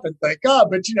 Nothing happened, thank God,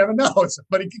 but you never know.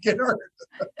 Somebody could get hurt.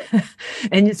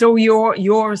 And it's all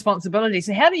your responsibility.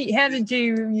 So how did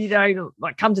you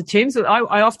like come to terms with,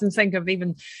 I often think of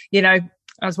even, I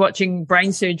was watching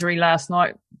brain surgery last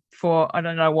night for, I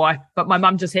don't know why, but my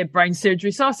mum just had brain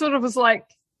surgery. So I sort of was like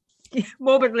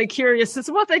morbidly curious as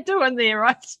to what they do in there,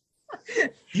 right?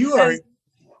 You are,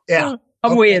 yeah.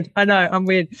 I'm weird. I know I'm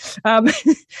weird.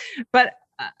 But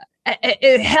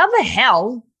how the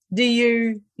hell do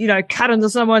you cut into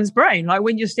someone's brain? Like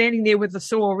when you're standing there with the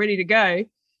saw ready to go,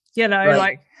 right.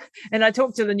 Like, and I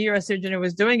talked to the neurosurgeon who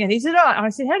was doing it. He said, I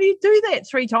said, how do you do that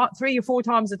 3 or 4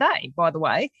 times a day, by the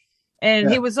way? And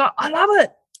he was like, I love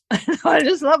it. I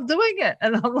just love doing it.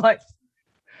 And I'm like,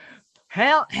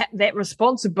 how that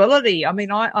responsibility. I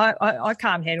mean, I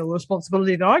can't handle the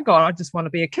responsibility that I got. I just want to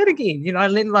be a kid again,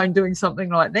 let alone doing something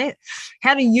like that.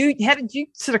 How did you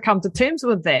sort of come to terms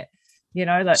with that?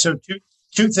 So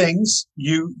two things.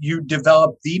 You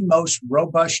develop the most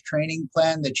robust training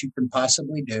plan that you can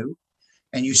possibly do.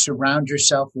 And you surround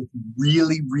yourself with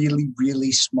really, really,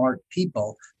 really smart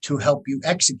people to help you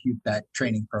execute that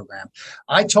training program.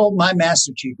 I told my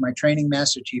training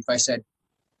master chief, I said,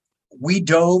 we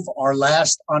dove our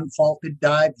last unfaulted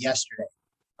dive yesterday.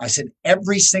 I said,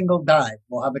 every single dive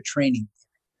will have a training.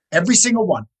 Every single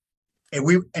one.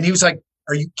 And he was like,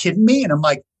 are you kidding me? And I'm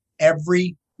like,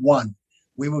 every one.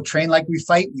 We will train like we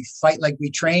fight like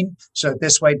we train. So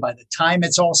this way, by the time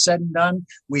it's all said and done,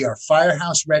 we are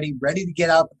firehouse ready to get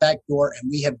out the back door.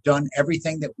 And we have done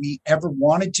everything that we ever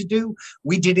wanted to do.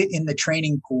 We did it in the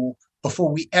training pool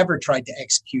before we ever tried to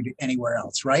execute it anywhere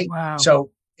else. Right. Wow.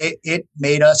 So it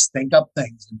made us think up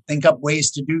things and think up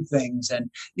ways to do things. And,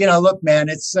 look, man,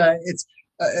 it's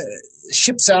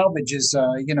ship salvage is,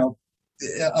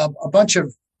 a bunch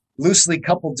of loosely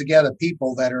coupled together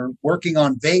people that are working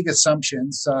on vague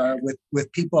assumptions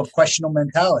with people of questionable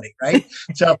mentality, right?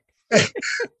 So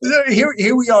here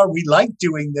we are. We like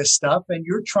doing this stuff, and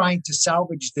you're trying to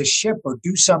salvage this ship or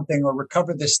do something or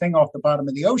recover this thing off the bottom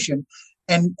of the ocean.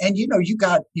 And you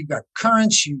got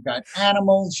currents, you got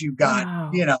animals, you got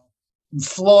Wow.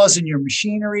 flaws in your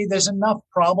machinery. There's enough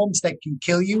problems that can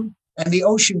kill you, and the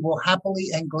ocean will happily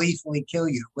and gleefully kill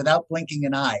you without blinking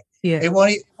an eye. Yeah. It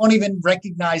won't even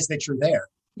recognize that you're there,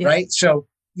 Yeah. right? So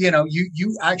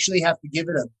you actually have to give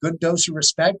it a good dose of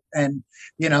respect, and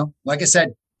like I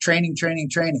said, training.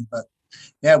 But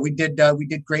yeah, we did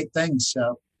great things.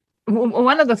 So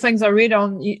One of the things I read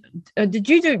on, did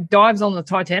you do dives on the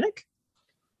Titanic?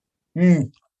 Tell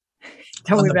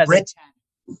on me the about that.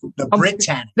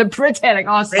 Britannic. The Britannic.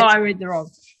 Oh, sorry, I read the wrong.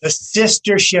 The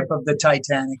sister ship of the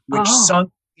Titanic, which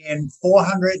sunk in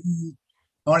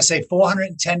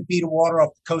 410 feet of water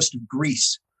off the coast of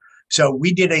Greece. So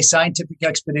we did a scientific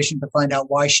expedition to find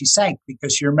out why she sank,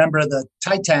 because you remember the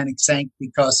Titanic sank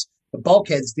because the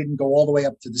bulkheads didn't go all the way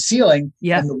up to the ceiling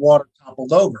and the water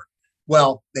toppled over.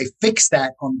 Well, they fixed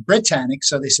that on the Britannic.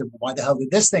 So they said, well, why the hell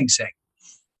did this thing sink?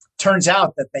 Turns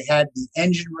out that they had the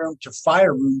engine room to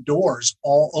fire room doors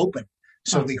all open.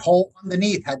 So the hole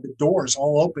underneath had the doors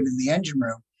all open in the engine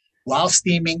room while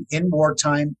steaming in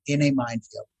wartime in a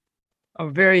minefield. Oh,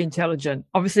 very intelligent.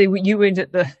 Obviously, you went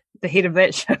at the head of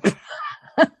that ship.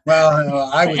 Well,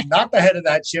 I was not the head of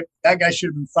that ship. That guy should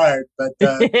have been fired, but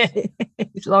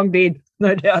He's long dead,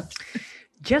 no doubt.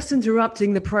 Just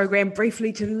interrupting the program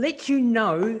briefly to let you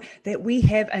know that we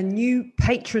have a new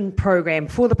patron program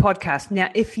for the podcast. Now,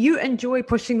 if you enjoy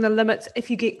Pushing the Limits, if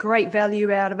you get great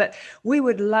value out of it, we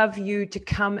would love you to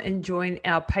come and join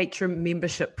our patron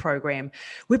membership program.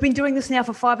 We've been doing this now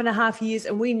for 5.5 years,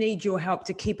 and we need your help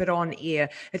to keep it on air.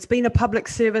 It's been a public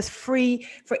service, free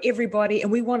for everybody,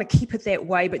 and we want to keep it that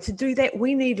way. But to do that,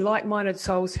 we need like-minded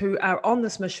souls who are on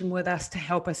this mission with us to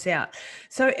help us out.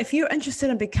 So if you're interested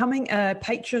in becoming a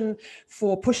patron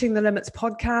for Pushing the Limits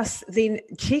podcast, then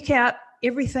check out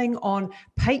everything on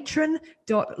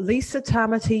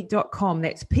patron.lisatamati.com.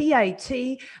 That's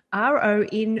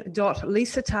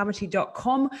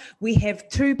patron.lisatamati.com. We have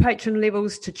 2 patron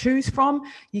levels to choose from.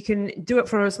 You can do it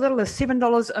for as little as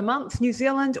 $7 a month, New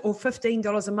Zealand, or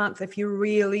 $15 a month if you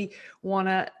really want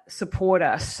to support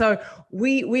us. So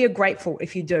we are grateful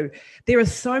if you do. There are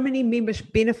so many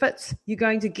membership benefits you're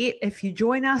going to get if you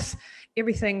join us.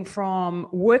 Everything from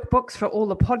workbooks for all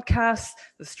the podcasts,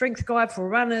 the strength guide for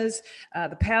runners,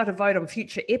 the power to vote on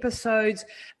future episodes,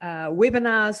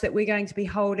 webinars that we're going to be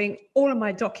holding, all of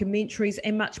my documentaries,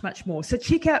 and much, much more. So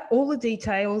check out all the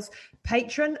details,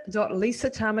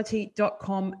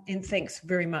 patron.lisatamati.com, and thanks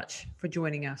very much for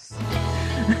joining us.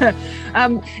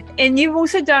 And you've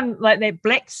also done like that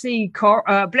black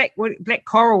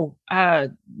coral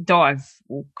dive.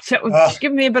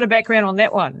 Give me a bit of background on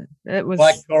that one.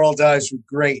 Black coral dives were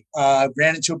great.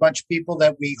 Ran into a bunch of people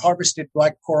that we harvested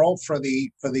black coral for the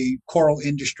coral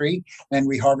industry, and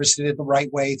we harvested it the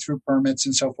right way through permits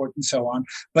and so forth and so on.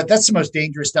 But that's the most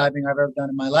dangerous diving I've ever done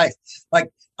in my life. Like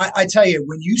I tell you,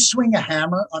 when you swing a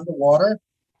hammer underwater,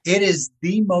 it is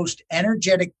the most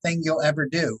energetic thing you'll ever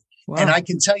do. Wow. And I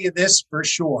can tell you this for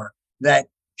sure, that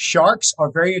sharks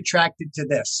are very attracted to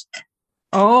this.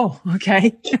 Oh,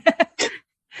 okay.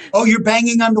 Oh, you're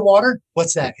banging underwater?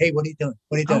 What's that? Hey, what are you doing?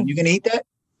 What are you doing? You going to eat that?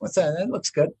 What's that? That looks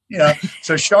good.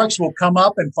 So sharks will come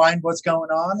up and find what's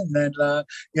going on. And then,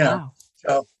 Wow.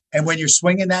 And when you're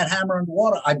swinging that hammer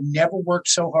underwater, I've never worked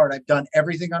so hard. I've done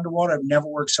everything underwater. I've never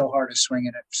worked so hard as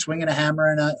swinging a hammer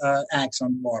and an axe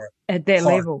underwater. At that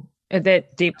level, at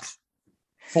that depth.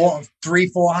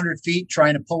 400 feet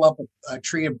trying to pull up a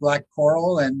tree of black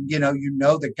coral. And,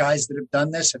 the guys that have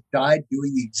done this have died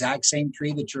doing the exact same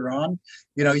tree that you're on.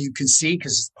 You can see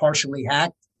because it's partially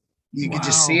hacked. You can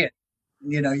just see it.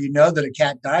 You know that a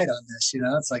cat died on this,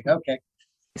 it's like, okay.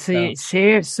 So it's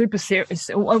serious, super serious.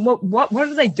 What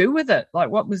do they do with it?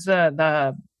 Like, what was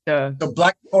the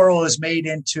black coral is made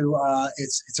into,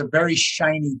 it's a very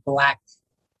shiny black.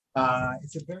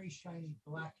 It's a very shiny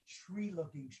black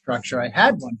tree-looking structure. I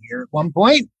had one here at one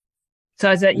point.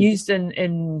 So is that used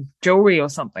in jewelry or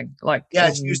something? Yeah,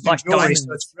 it's used in jewelry. Diamonds.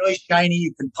 So it's really shiny.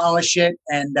 You can polish it,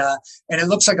 and it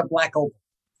looks like a black opal.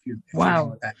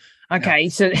 Wow. Okay,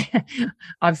 so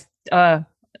I've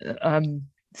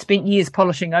spent years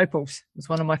polishing opals. It's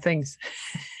one of my things.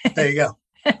 There you go.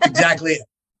 Exactly it.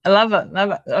 I love it.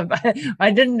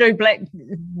 I didn't do black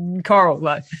coral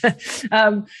though.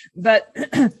 But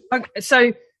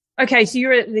so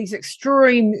you're at these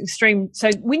extreme.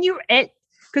 So when you're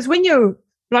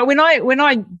when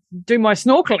I do my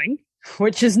snorkeling,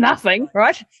 which is nothing,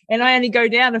 right? And I only go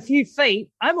down a few feet,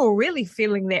 I'm already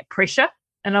feeling that pressure,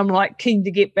 and I'm like keen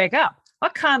to get back up. I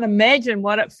can't imagine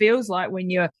what it feels like when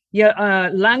your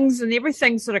lungs and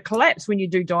everything sort of collapse when you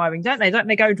do diving, don't they? Don't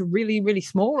they go to really, really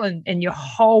small and your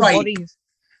whole body?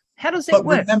 How does that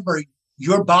work? But remember,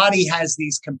 your body has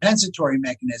these compensatory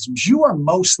mechanisms. You are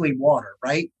mostly water,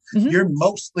 right? Mm-hmm. You're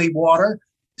mostly water.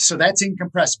 So that's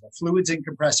incompressible. Fluid's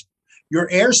incompressible. Your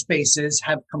air spaces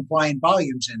have compliant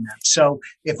volumes in them. So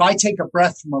if I take a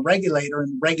breath from a regulator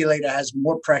and the regulator has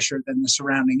more pressure than the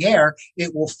surrounding air,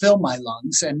 it will fill my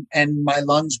lungs and my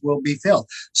lungs will be filled.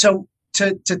 So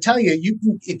to tell you,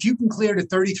 if you can clear to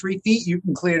 33 feet, you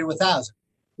can clear to 1,000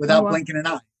 without blinking an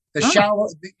eye. The shallow,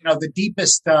 the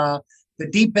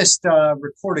deepest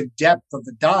recorded depth of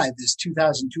the dive is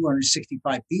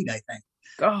 2,265 feet, I think.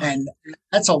 Oh. And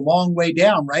that's a long way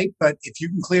down, right? But if you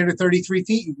can clear to 33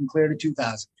 feet, you can clear to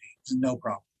 2,000 feet. It's no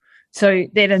problem. So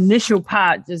that initial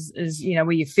part is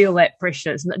where you feel that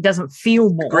pressure. It doesn't feel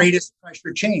more. The greatest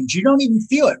pressure change. You don't even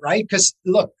feel it, right? Because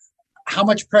look, how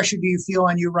much pressure do you feel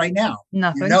on you right now?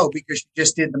 Nothing. You know, because you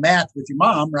just did the math with your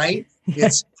mom, right?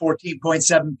 It's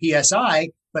 14.7 PSI,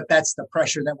 but that's the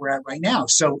pressure that we're at right now.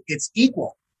 So it's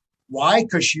equal. Why?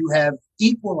 Because you have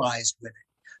equalized with it.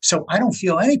 So I don't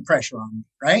feel any pressure on me,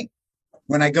 right?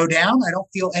 When I go down, I don't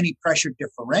feel any pressure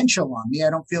differential on me. I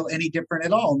don't feel any different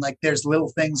at all. And like there's little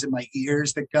things in my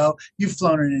ears that go, you've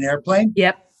flown in an airplane.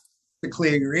 Yep. To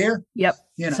clear your ear. Yep.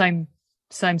 You know.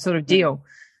 Same sort of deal.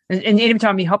 And every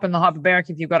time you hop in the hyperbaric,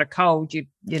 if you've got a cold, you're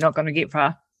not going to get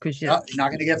far because you're not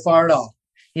going to get far at all.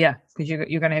 Yeah, because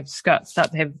you're going to have start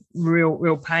to have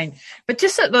real pain. But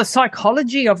just the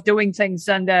psychology of doing things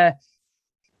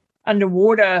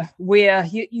underwater where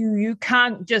you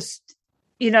can't just,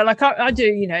 like I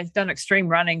do, done extreme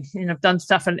running and I've done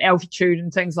stuff at altitude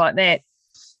and things like that.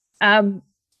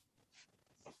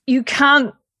 You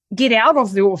can't get out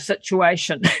of your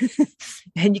situation.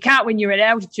 And you can't when you're at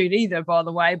altitude either, by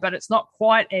the way, but it's not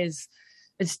quite as,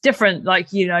 it's different. Like,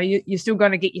 you're still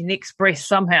going to get your next breath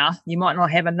somehow. You might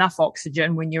not have enough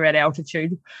oxygen when you're at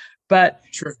altitude. But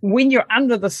when you're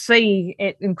under the sea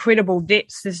at incredible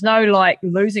depths, there's no like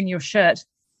losing your shit.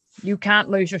 You can't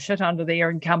lose your shit under there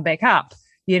and come back up.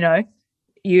 Have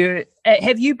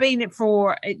you been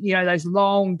for those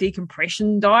long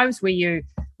decompression dives where you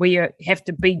have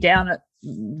to be down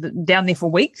there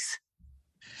for weeks?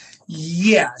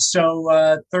 Yeah,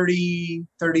 so 30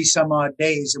 some odd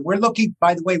days. And we're looking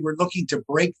to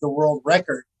break the world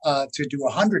record to do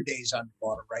 100 days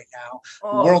underwater right now.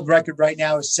 Oh. The world record right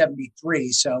now is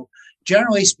 73. So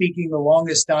generally speaking, the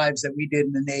longest dives that we did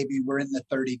in the Navy were in the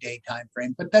 30-day time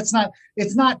frame. But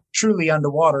it's not truly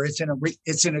underwater. It's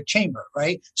in a chamber,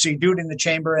 right? So you do it in the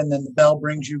chamber and then the bell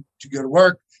brings you to go to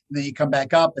work. And then you come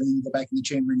back up and then you go back in the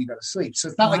chamber and you go to sleep. So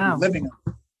it's not like you're living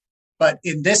on. But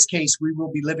in this case, we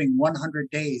will be living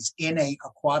 100 days in a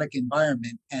aquatic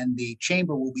environment and the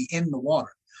chamber will be in the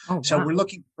water. Oh, wow. So we're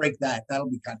looking to break that. That'll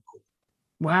be kind of cool.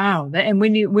 Wow. And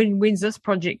when's this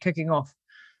project kicking off?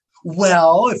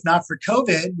 Well, if not for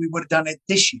COVID, we would have done it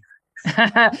this year.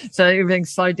 So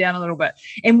everything's slowed down a little bit.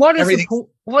 And what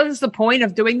is the point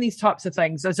of doing these types of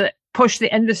things? Does it push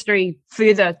the industry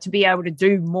further to be able to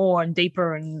do more and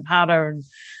deeper and harder and...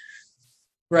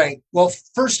 Right. Well,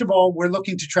 first of all, we're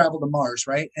looking to travel to Mars,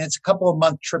 right? And it's a couple of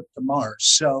month trip to Mars.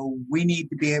 So we need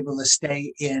to be able to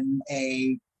stay in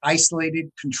a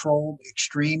isolated, controlled,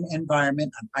 extreme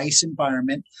environment, an ice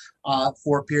environment,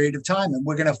 for a period of time. And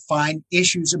we're going to find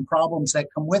issues and problems that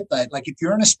come with that. Like if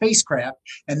you're in a spacecraft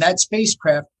and that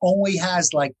spacecraft only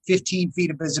has like 15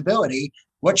 feet of visibility,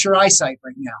 what's your eyesight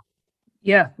right now?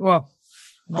 Yeah. Well,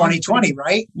 20/20,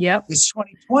 right? Yeah. It's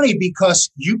 20/20 because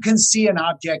you can see an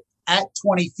object at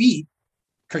 20 feet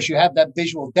because you have that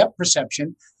visual depth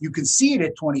perception. You can see it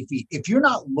at 20 feet. If you're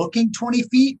not looking 20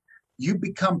 feet, you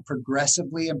become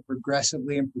progressively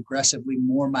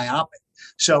more myopic.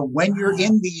 So when you're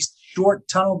in these short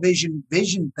tunnel vision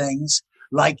things,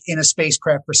 like in a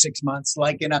spacecraft for 6 months,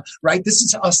 this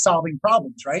is us solving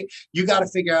problems, right? You got to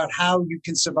figure out how you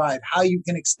can survive, how you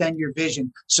can extend your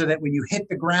vision so that when you hit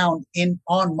the ground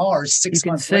on Mars 6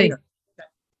 months later,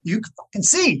 you can fucking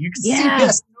see. You can see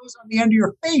past the nose on the end of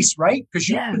your face, right? Because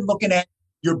you've been looking at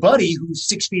your buddy who's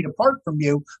 6 feet apart from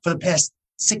you for the past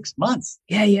 6 months.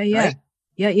 Yeah. Right?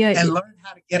 Yeah. And learn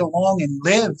how to get along and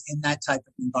live in that type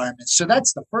of environment. So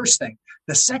that's the first thing.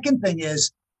 The second thing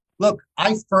is, look,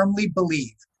 I firmly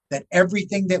believe that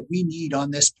everything that we need on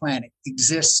this planet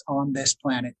exists on this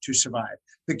planet to survive.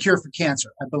 The cure for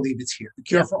cancer, I believe it's here. The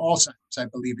cure for Alzheimer's, I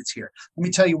believe it's here. Let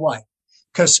me tell you why.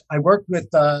 Because I worked with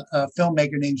a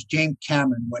filmmaker named James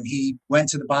Cameron when he went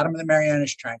to the bottom of the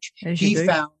Marianas Trench. He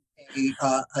found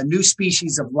a new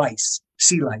species of lice,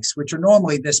 sea lice, which are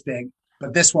normally this big,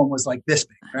 but this one was like this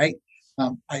big, right?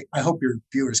 I hope your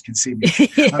viewers can see me.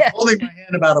 I'm holding my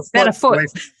hand about a foot. Away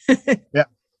from, yeah,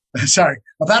 sorry,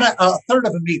 about a third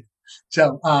of a meter.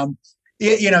 So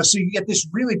So you get this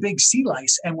really big sea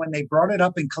lice. And when they brought it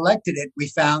up and collected it, they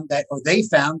found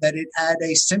that it had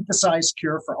a synthesized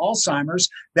cure for Alzheimer's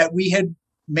that we had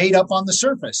made up on the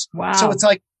surface. Wow. So it's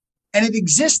like, and it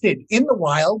existed in the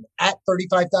wild at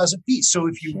 35,000 feet. So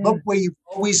if you look where you've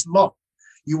always looked,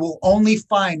 you will only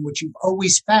find what you've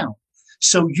always found.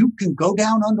 So you can go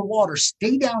down underwater,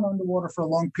 stay down underwater for a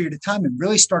long period of time and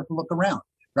really start to look around.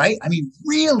 Right? I mean,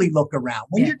 really look around.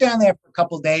 When you're down there for a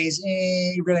couple of days,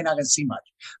 you're really not going to see much.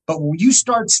 But when you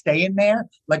start staying there,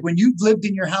 like when you've lived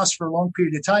in your house for a long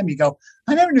period of time, you go,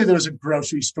 I never knew there was a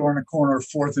grocery store in the corner of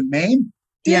 4th and Main.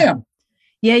 Damn.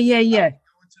 Yeah.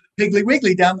 Piggly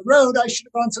Wiggly down the road, I should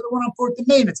have gone to the one on 4th and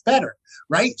Main. It's better,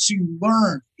 right? So you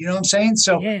learn, you know what I'm saying?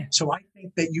 So I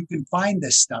think that you can find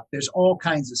this stuff. There's all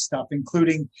kinds of stuff,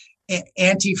 including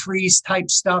antifreeze type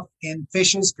stuff in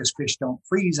fishes, because fish don't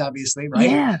freeze, obviously, right?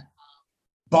 Yeah.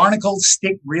 Barnacles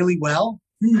stick really well.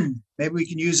 Maybe we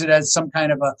can use it as some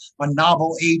kind of a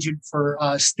novel agent for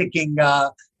sticking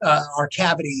our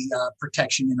cavity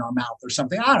protection in our mouth or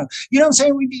something. I don't know. You know what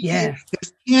I'm saying?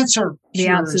 There's cancer. The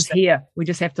answer's here. We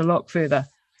just have to look further.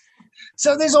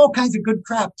 So there's all kinds of good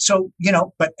crap. So,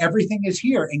 but everything is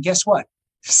here. And guess what?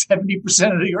 70%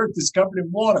 of the earth is covered in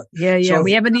water. Yeah. So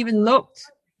we haven't even looked.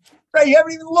 Right. You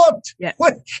haven't even looked. Yeah.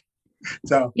 What?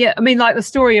 So. Yeah. I mean, like the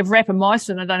story of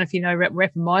rapamycin. I don't know if you know what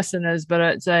rapamycin is, but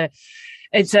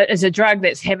it's a drug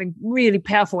that's having really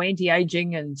powerful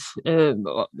anti-aging and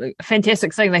a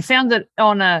fantastic thing. They found it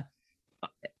on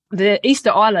the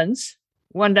Easter Islands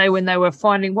one day when they were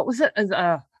finding, what was it?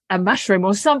 A mushroom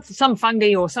or some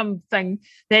fungi or something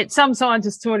that some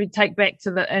scientists thought he'd take back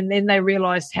and then they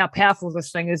realized how powerful this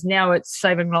thing is. Now it's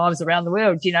saving lives around the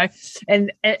world,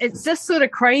 and it's this sort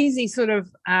of crazy sort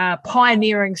of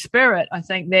pioneering spirit, I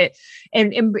think that,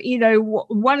 and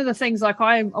one of the things like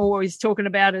I'm always talking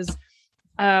about is,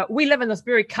 we live in this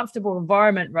very comfortable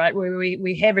environment, right? Where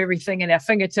we have everything at our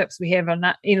fingertips. We have an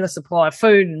endless supply of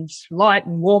food and light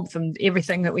and warmth and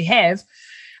everything that we have.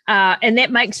 And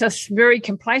that makes us very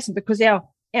complacent because our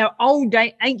old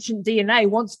ancient DNA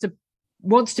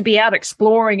wants to be out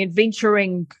exploring,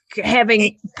 adventuring,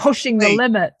 pushing the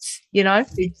limits,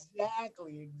 Exactly.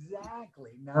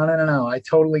 No. I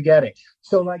totally get it.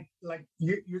 So like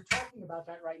you're talking about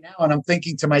that right now. And I'm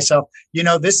thinking to myself,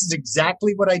 this is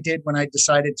exactly what I did when I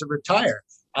decided to retire.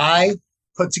 I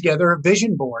put together a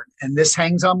vision board and this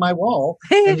hangs on my wall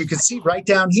and you can see right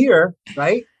down here,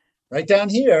 right? Right down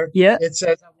here, it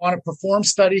says, I want to perform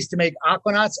studies to make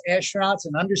aquanauts, astronauts,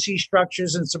 and undersea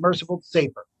structures and submersibles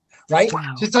safer, right?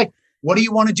 Wow. So it's like, what do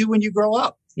you want to do when you grow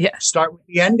up? Yeah. Start with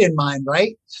the end in mind,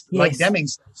 right? Yes. Like Deming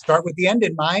said, start with the end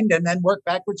in mind and then work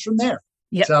backwards from there.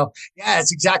 Yep. So,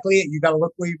 it's exactly it. You got to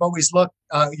look where you've always looked.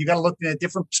 You got to look in a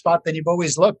different spot than you've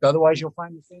always looked. Otherwise, you'll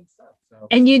find the same stuff. So.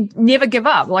 And you never give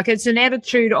up. Like, it's an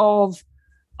attitude of,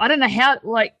 I don't know how,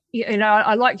 like,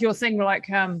 I like your thing, like,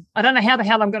 I don't know how the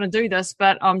hell I'm going to do this,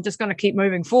 but I'm just going to keep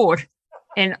moving forward.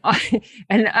 And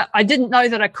I didn't know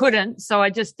that I couldn't, so I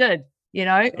just did,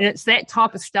 and it's that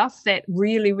type of stuff that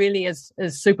really, really is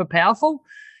super powerful,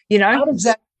 How does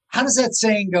that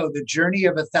saying go? The journey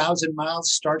of 1,000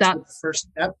 miles starts with the first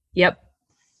step. Yep.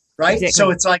 Right. Exactly.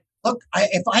 So it's like, look,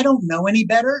 if I don't know any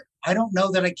better, I don't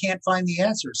know that I can't find the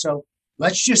answer. So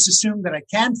let's just assume that I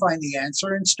can find the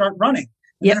answer and start running.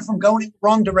 And then if I'm going in the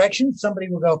wrong direction, somebody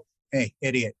will go, hey,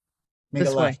 idiot, make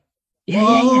this a left. Way.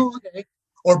 Yeah. Okay.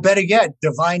 Or better yet,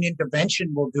 divine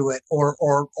intervention will do it,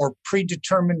 or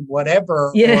predetermined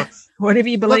whatever. Yeah, whatever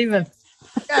you believe in.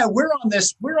 Yeah, we're on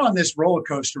this roller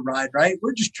coaster ride, right?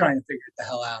 We're just trying to figure it the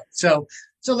hell out. So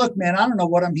look, man, I don't know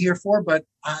what I'm here for, but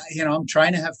I'm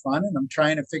trying to have fun and I'm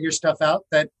trying to figure stuff out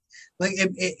that, like,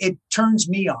 it turns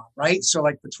me on, right? So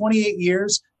like for 28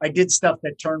 years, I did stuff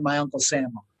that turned my Uncle Sam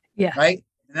on. Yeah. Right.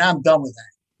 And I'm done with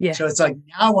that. Yeah. So it's like,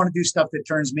 now I want to do stuff that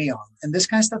turns me on. And this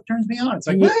kind of stuff turns me on. It's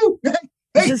like, woo!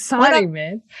 It's exciting,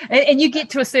 man. And you get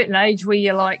to a certain age where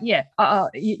you're like,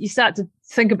 you start to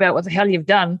think about what the hell you've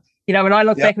done. When I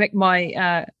look back at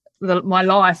my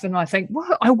life and I think,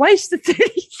 what, I wasted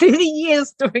 30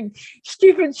 years doing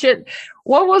stupid shit.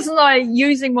 Why wasn't I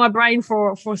using my brain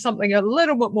for something a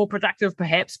little bit more productive,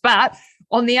 perhaps? But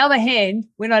on the other hand,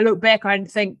 when I look back, I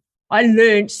think, I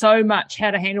learned so much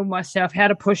how to handle myself, how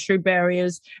to push through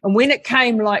barriers. And when it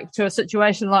came like to a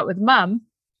situation like with Mum,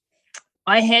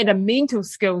 I had a mental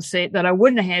skill set that I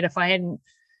wouldn't have had if I hadn't,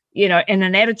 and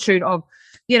an attitude of,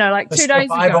 like 2 days ago.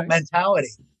 Survival mentality.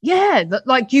 Yeah.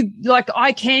 Like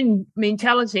I can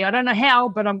mentality. I don't know how,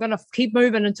 but I'm going to keep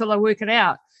moving until I work it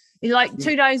out. Like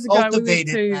 2 days ago,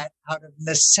 Cultivated that out of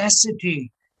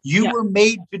necessity. You were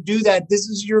made to do that. This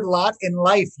is your lot in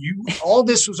life. All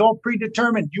this was all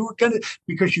predetermined. You were going to,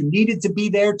 because you needed to be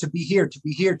there, to be here, to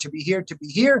be here, to be here, to be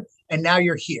here. And now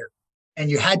you're here.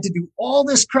 And you had to do all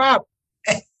this crap.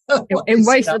 And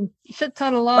waste a shit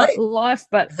ton of life.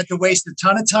 But you had to waste a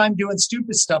ton of time doing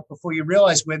stupid stuff before you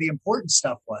realized where the important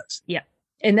stuff was. Yeah.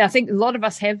 And I think a lot of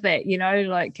us have that,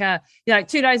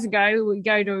 2 days ago, we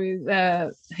go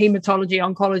to hematology,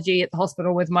 oncology at the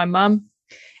hospital with my mum.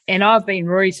 And I've been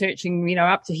researching,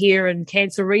 up to here in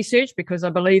cancer research because I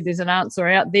believe there's an answer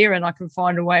out there and I can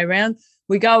find a way around.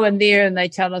 We go in there and they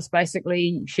tell us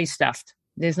basically she's stuffed.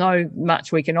 There's no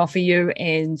much we can offer you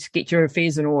and get your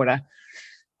affairs in order.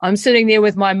 I'm sitting there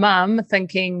with my mum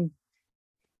thinking,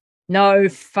 no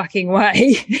fucking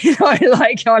way,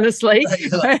 honestly.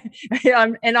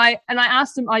 And I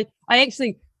asked him, I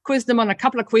actually quizzed him on a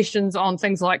couple of questions on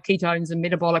things like ketones and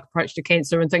metabolic approach to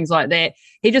cancer and things like that.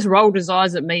 He just rolled his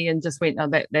eyes at me and just went, no,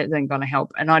 that ain't going to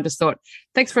help. And I just thought,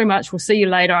 thanks very much. We'll see you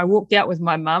later. I walked out with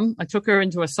my mum. I took her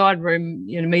into a side room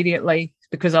immediately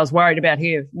because I was worried about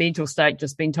her mental state,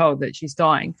 just being told that she's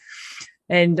dying.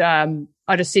 And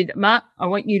I just said, Ma, I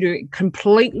want you to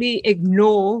completely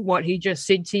ignore what he just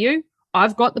said to you.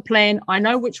 I've got the plan. I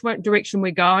know which direction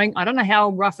we're going. I don't know how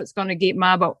rough it's going to get,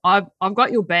 Ma, but I've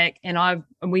got your back, and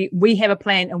we have a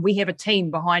plan, and we have a team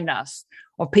behind us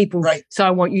of people. Right. So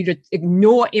I want you to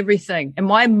ignore everything. And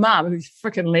my mum, who's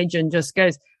freaking legend, just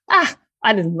goes, I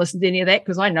didn't listen to any of that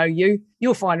because I know you.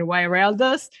 You'll find a way around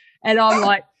this. And I'm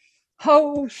like,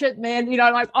 oh shit, man.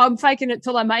 I'm faking it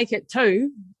till I make it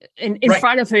too in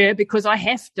front of her because I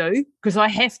have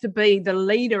to be the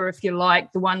leader, if you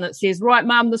like, the one that says, right,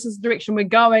 Mum, this is the direction we're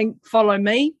going. Follow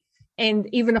me. And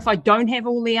even if I don't have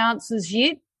all the answers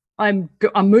yet, I'm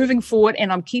moving forward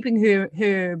and I'm keeping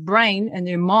her brain and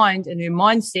her mind and her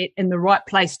mindset in the right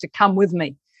place to come with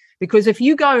me. Because if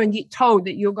you go and get told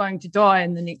that you're going to die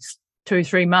in the next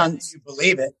 2-3 months,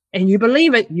 and you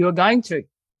believe it, you're going to.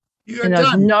 And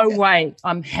there's no way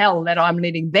I'm hell that I'm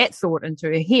letting that thought into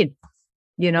her head,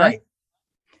 Right.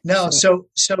 No, so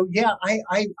yeah,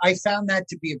 I found that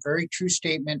to be a very true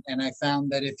statement, and I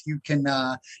found that if you can,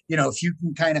 if you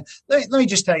can kind of let me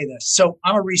just tell you this. So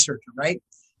I'm a researcher, right?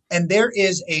 And there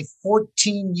is a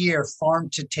 14-year farm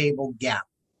to table gap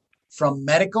from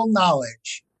medical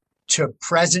knowledge to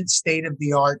present state of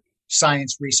the art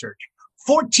science research.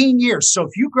 14 years. So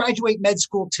if you graduate med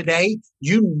school today,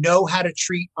 you know how to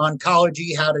treat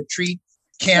oncology, how to treat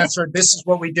cancer. This is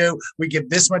what we do. We give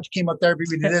this much chemotherapy.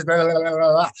 We do this, blah, blah, blah,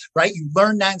 blah, blah, right? You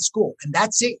learn that in school and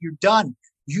that's it. You're done.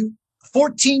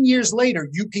 14 years later,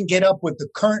 you can get up with the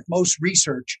current most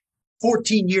research.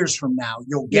 14 years from now,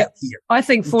 you'll get here. I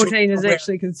think 14 is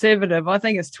actually conservative. I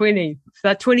think it's 20.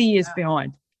 They're 20 years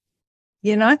behind.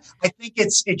 I think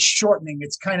it's shortening.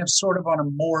 It's kind of sort of on a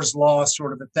Moore's law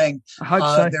sort of a thing. I hope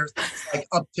so. There's like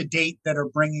up to date that are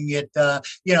bringing it, that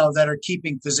are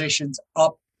keeping physicians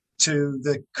up to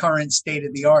the current state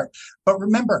of the art. But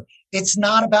remember, it's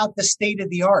not about the state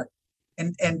of the art.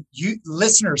 And you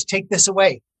listeners, take this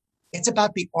away. It's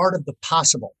about the art of the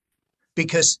possible,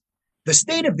 because the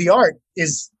state of the art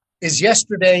is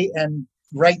yesterday and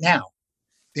right now.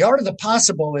 The art of the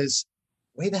possible is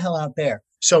way the hell out there.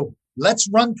 So let's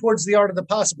run towards the art of the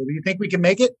possible. Do you think we can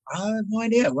make it? I have no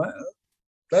idea. Well,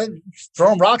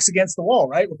 throwing rocks against the wall,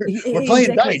 right? We're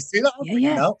playing dice,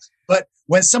 But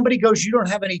when somebody goes, you don't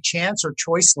have any chance or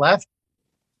choice left.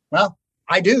 Well,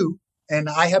 I do. And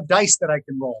I have dice that I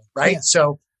can roll, right? Yeah.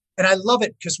 So, and I love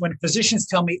it because when physicians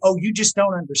tell me, oh, you just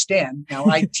don't understand. Now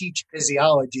I teach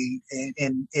physiology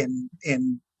in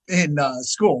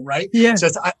school, right? Yeah. So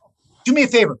do me a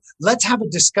favor. Let's have a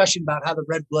discussion about how the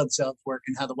red blood cells work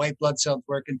and how the white blood cells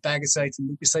work and phagocytes and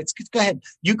leukocytes. Go ahead.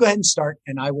 You go ahead and start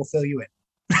and I will fill you in.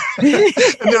 And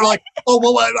they're like, oh,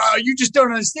 well, you just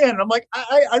don't understand. And I'm like,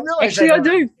 I realize. Actually, I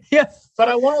do. Yeah. But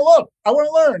I want to look. I want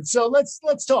to learn. So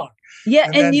let's talk. Yeah.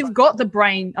 And then, you've got the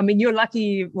brain. I mean, you're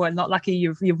lucky. Well, not lucky.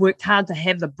 You've worked hard to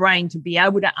have the brain to be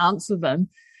able to answer them.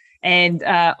 And,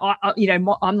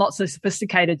 I'm not so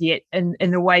sophisticated yet in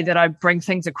the way that I bring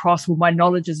things across where my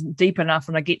knowledge isn't deep enough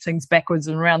and I get things backwards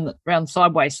and round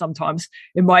sideways sometimes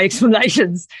in my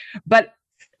explanations. But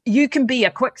you can be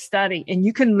a quick study and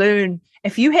you can learn.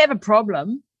 If you have a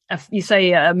problem, if you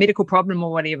say a medical problem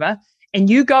or whatever, and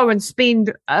you go and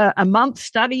spend a month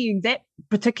studying that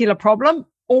particular problem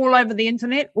all over the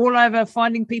internet, all over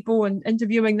finding people and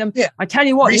interviewing them. Yeah. I tell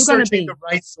you what, you're going to be the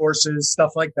right sources,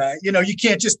 stuff like that. You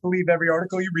can't just believe every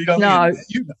article you read on the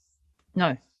internet.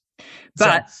 No.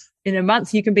 But in a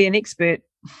month, you can be an expert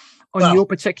on your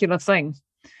particular thing.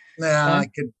 Yeah,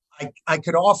 I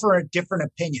could offer a different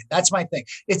opinion. That's my thing.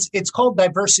 It's called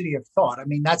diversity of thought. I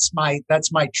mean, that's my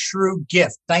true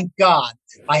gift. Thank God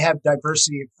I have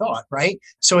diversity of thought, right?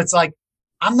 So it's like,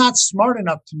 I'm not smart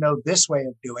enough to know this way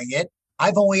of doing it.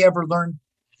 I've only ever learned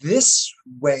this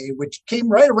way, which came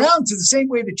right around to the same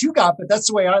way that you got, but that's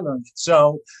the way I learned it.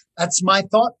 So that's my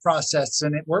thought process,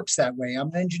 and it works that way. I'm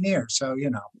an engineer, so,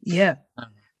 Yeah.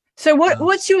 So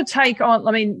what's your take on,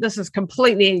 I mean, this is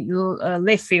completely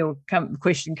left field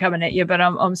question coming at you, but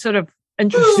I'm sort of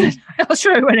interested. I'll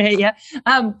show you one here.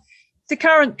 The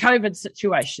current COVID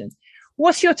situation.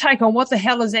 What's your take on what the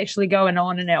hell is actually going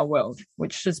on in our world,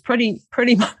 which is pretty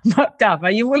mucked up?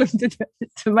 Are you willing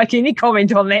to make any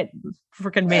comment on that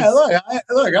freaking mess? Yeah,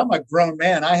 look, I'm a grown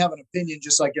man. I have an opinion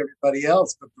just like everybody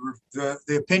else, but the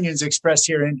opinions expressed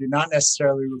herein do not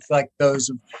necessarily reflect those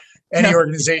of any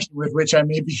organization with which I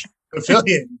may be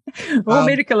affiliated. Or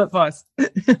medical advice.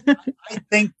 I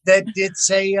think that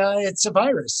it's a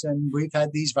virus, and we've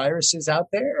had these viruses out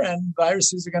there, and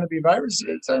viruses are going to be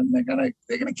viruses, and they're going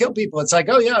to kill people. It's like,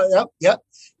 oh yeah, yep.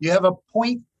 You have a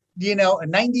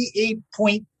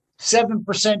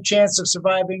 98.7% chance of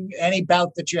surviving any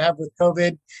bout that you have with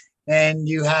COVID, and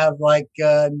you have like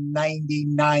a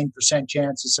 99%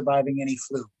 chance of surviving any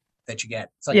flu that you get.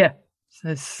 It's like, yeah. So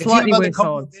if you have other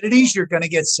comorbidities, you're going to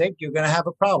get sick. You're going to have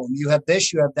a problem. You have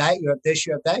this, you have that, you have this,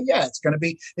 you have that. Yeah, it's going to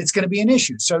be an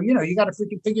issue. So, you got to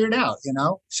freaking figure it out,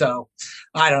 So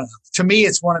I don't know. To me,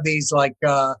 it's one of these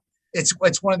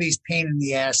it's one of these pain in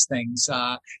the ass things.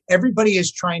 Everybody is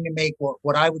trying to make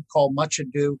what I would call much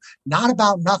ado, not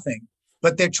about nothing,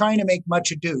 but they're trying to make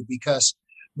much ado because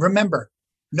remember,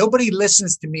 nobody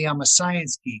listens to me. I'm a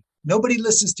science geek. Nobody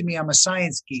listens to me. I'm a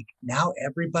science geek. Now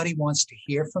everybody wants to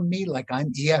hear from me like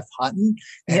I'm E.F. Hutton.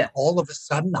 And all of a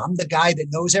sudden I'm the guy that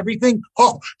knows everything.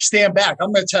 Oh, stand back.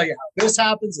 I'm going to tell you how this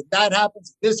happens and that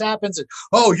happens and this happens. And,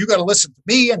 oh, you got to listen to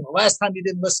me. And the last time you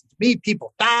didn't listen to me,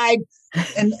 people died.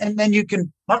 And then you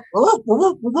can, and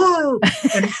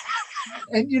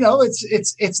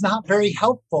it's not very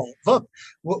helpful. Look,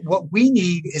 what we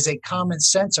need is a common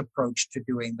sense approach to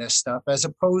doing this stuff, as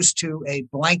opposed to a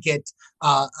blanket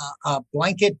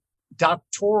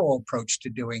doctoral approach to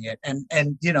doing it. And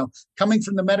coming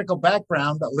from the medical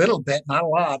background, a little bit, not a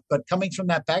lot, but coming from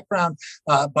that background,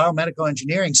 biomedical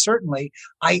engineering, certainly,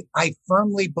 I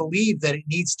firmly believe that it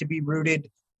needs to be rooted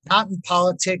not in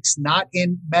politics, not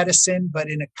in medicine, but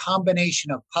in a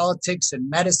combination of politics and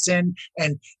medicine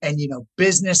and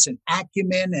business and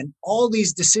acumen, and all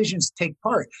these decisions take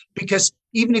part. Because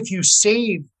even if you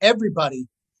save everybody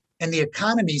and the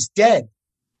economy's dead,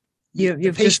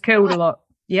 you've just killed a lot.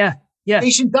 Yeah. The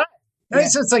patient died. Right? Yeah.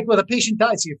 So it's like, well, the patient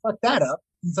died, so you fucked that up.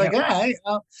 It's like, all right,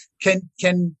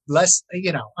 can less,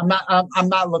 I'm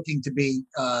not looking to be,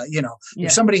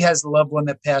 if somebody has a loved one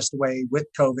that passed away with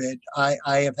COVID,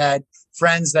 I have had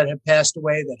friends that have passed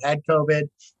away that had COVID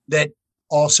that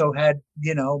also had,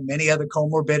 many other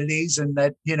comorbidities, and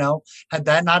that, had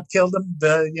that not killed them,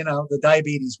 the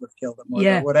diabetes would have killed them or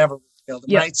whatever would have killed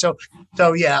them. Right. So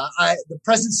the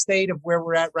present state of where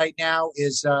we're at right now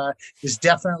is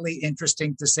definitely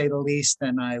interesting, to say the least.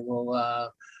 And I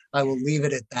will leave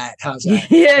it at that. How's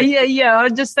that? Yeah. I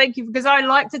just thank you, because I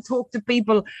like to talk to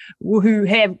people who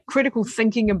have critical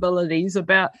thinking abilities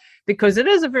because it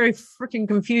is a very freaking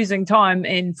confusing time.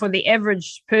 And for the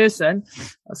average person,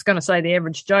 I was going to say the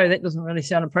average Joe, that doesn't really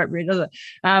sound appropriate, does it?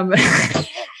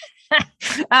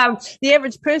 The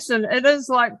average person, it is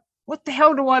like, what the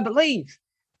hell do I believe?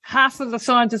 Half of the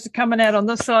scientists are coming out on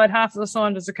this side, half of the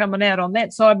scientists are coming out on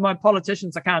that side. My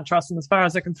politicians, I can't trust them as far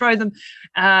as I can throw them.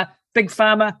 Big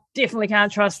Pharma, definitely can't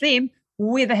trust them.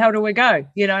 Where the hell do we go?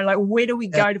 Where do we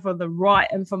go for the right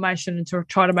information and to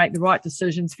try to make the right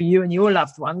decisions for you and your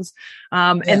loved ones?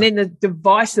 And then the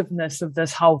divisiveness of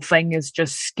this whole thing is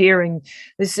just scaring.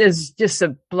 This is just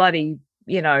a bloody,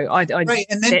 right.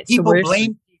 And then people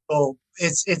blame people.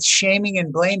 It's shaming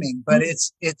and blaming, but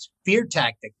it's fear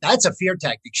tactic. That's a fear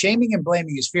tactic. Shaming and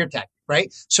blaming is fear tactic,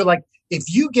 right? So like, if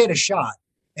you get a shot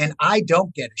and I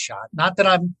don't get a shot, not that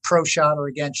I'm pro shot or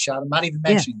against shot, I'm not even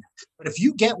mentioning that, but if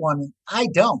you get one and I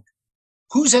don't,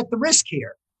 who's at the risk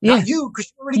here? Not you,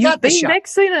 because you already got the shot. You've been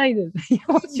vaccinated.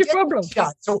 What's your problem?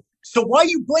 So why are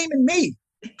you blaming me?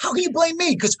 How can you blame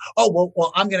me? Because,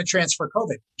 well, I'm going to transfer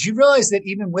COVID. Did you realize that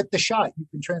even with the shot, you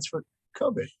can transfer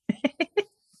COVID?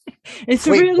 It's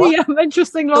really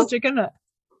interesting logic, isn't it?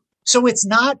 So it's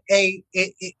not it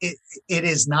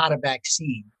is not a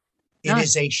vaccine. It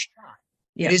is a shot.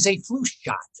 Yeah. It is a flu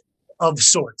shot of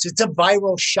sorts. It's a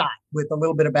viral shot with a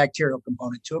little bit of bacterial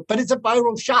component to it, but it's a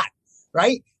viral shot,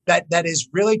 right? That is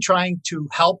really trying to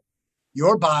help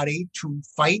your body to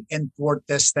fight and thwart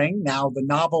this thing. Now, the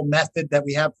novel method that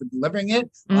we have for delivering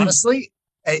it, honestly,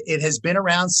 it has been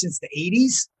around since the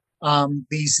 80s.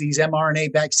 These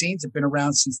mRNA vaccines have been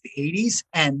around since the 80s.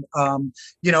 And,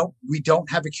 we don't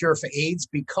have a cure for AIDS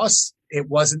because it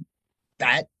wasn't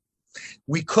that.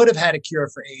 We could have had a cure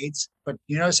for AIDS, but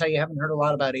you notice how you haven't heard a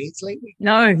lot about AIDS lately?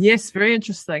 No, yes, very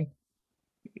interesting.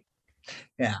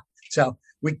 Yeah. So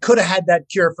we could have had that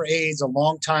cure for AIDS a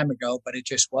long time ago, but it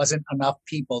just wasn't enough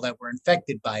people that were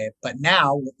infected by it. But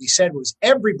now what we said was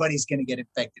everybody's going to get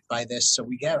infected by this. So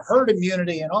we have herd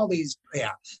immunity and all these.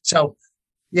 Yeah. So,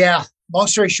 long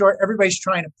story short, everybody's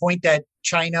trying to point at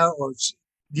China or,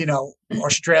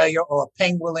 Australia or a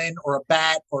pangolin or a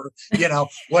bat or,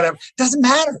 whatever. Doesn't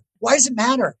matter. Why does it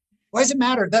matter? Why does it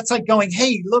matter? That's like going,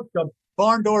 hey, look, the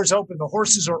barn door's open. The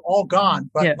horses are all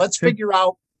gone. But let's figure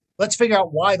out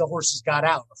why the horses got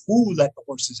out, who let the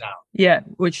horses out. Yeah,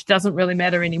 which doesn't really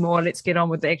matter anymore. Let's get on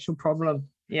with the actual problem.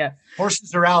 Yeah.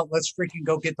 Horses are out. Let's freaking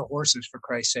go get the horses, for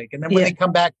Christ's sake. And then when they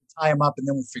come back, tie them up, and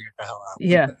then we'll figure the hell out.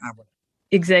 Yeah.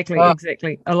 Exactly. I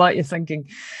like your thinking.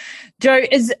 Joe,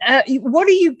 what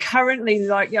are you currently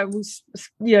like?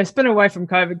 Spin away from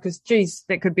COVID because, geez,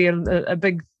 that could be a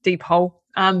big, deep hole.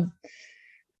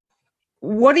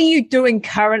 What are you doing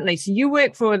currently? So you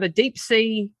work for the Deep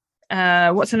Sea.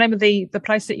 What's the name of the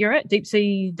place that you're at?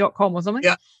 Deepsea.com or something?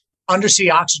 Yeah, Undersea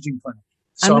Oxygen Clinic.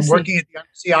 So I'm working at the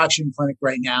Undersea Oxygen Clinic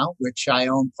right now, which I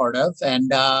own part of,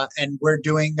 and we're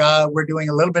doing a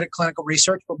little bit of clinical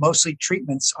research, but mostly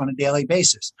treatments on a daily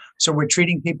basis. So we're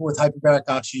treating people with hyperbaric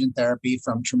oxygen therapy,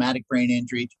 from traumatic brain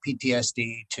injury to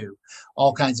PTSD to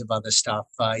all kinds of other stuff.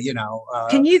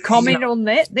 Can you comment on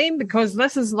that then? Because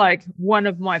this is like one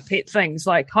of my pet things.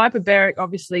 Like hyperbaric,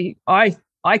 obviously, I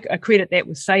credit that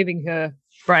with saving her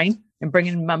brain and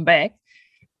bringing mum back.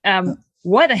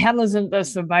 Why the hell isn't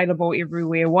this available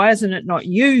everywhere? Why isn't it not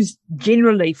used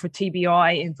generally for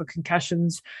TBI and for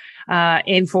concussions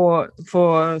and for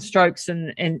strokes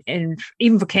and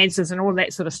even for cancers and all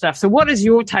that sort of stuff? So what is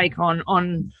your take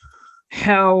on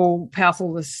how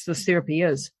powerful this therapy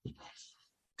is?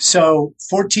 So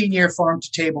 14-year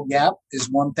farm-to-table gap is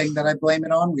one thing that I blame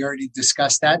it on. We already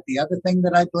discussed that. The other thing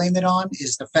that I blame it on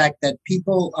is the fact that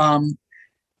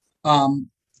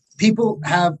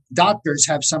doctors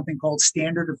have something called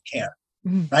standard of care,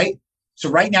 right? So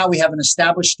right now we have an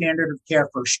established standard of care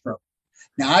for a stroke.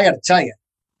 Now I got to tell you,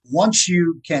 once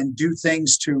you can do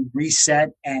things to reset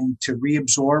and to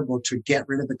reabsorb or to get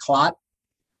rid of the clot,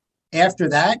 after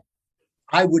that,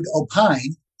 I would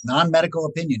opine, non-medical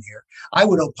opinion here, I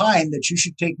would opine that you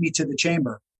should take me to the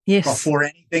chamber before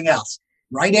anything else.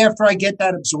 Right after I get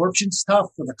that absorption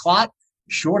stuff for the clot,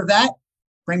 short of that,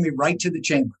 bring me right to the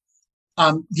chamber.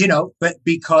 But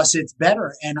because it's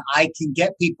better and I can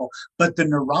get people. But the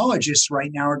neurologists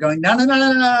right now are going,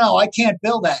 no, I can't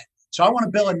bill that. So I want to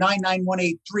bill a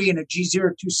 99183 and a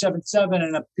G0277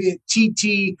 and a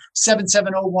TT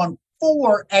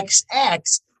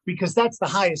 77014XX because that's the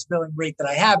highest billing rate that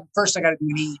I have. First, I got to do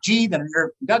an EEG, then a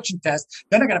nerve conduction test.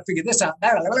 Then I got to figure this out.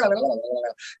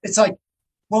 It's like,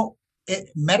 well,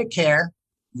 Medicare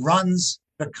runs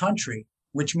the country,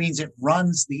 which means it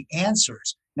runs the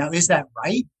answers. Now, is that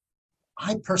right?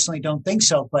 I personally don't think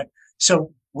so. But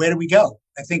so where do we go?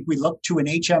 I think we look to an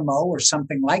HMO or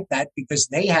something like that because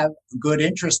they have a good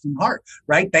interest in heart,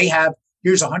 right? They have,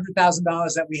 here's $100,000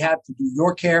 that we have to do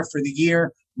your care for the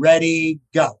year. Ready,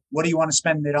 go. What do you want to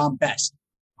spend it on best?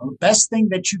 Well, the best thing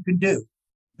that you can do,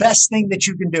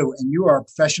 and you are a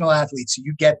professional athlete, so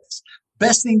you get this.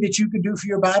 Best thing that you can do for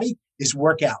your body is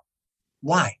work out.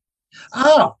 Why?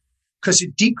 Because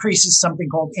it decreases something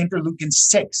called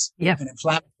interleukin-6, an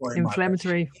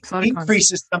inflammatory cytokine. It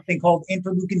increases something called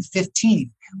interleukin-15,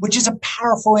 which is a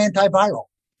powerful antiviral.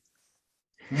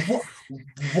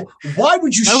 Why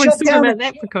would you shut down? About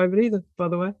that for COVID either, by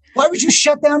the way. Why would you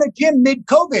shut down a gym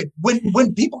mid-COVID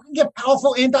when people can get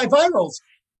powerful antivirals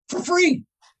for free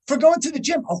for going to the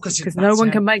gym? Oh, because no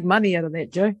one can make money out of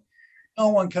that, Joe. No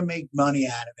one can make money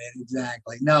out of it.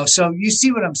 Exactly. No. So you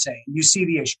see what I'm saying? You see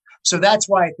the issue. So that's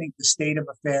why I think the state of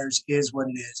affairs is what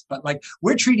it is. But like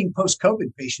we're treating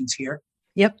post-COVID patients here.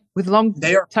 Yep. With long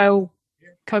tail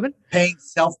COVID. Paying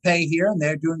self-pay here, and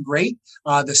they're doing great.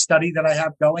 The study that I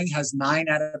have going has 9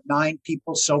 out of 9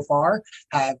 people so far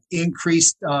have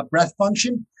increased breath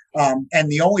function. And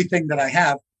the only thing that I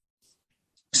have,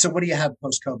 so what do you have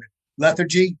post-COVID?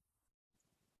 Lethargy,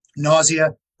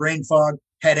 nausea, brain fog,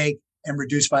 headache, and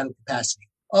reduced vital capacity.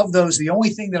 Of those, the only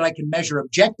thing that I can measure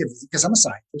objectively, because I'm a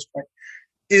scientist, right,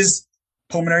 is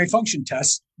pulmonary function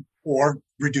tests or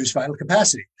reduced vital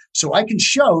capacity. So I can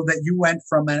show that you went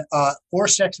from a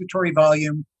forced expiratory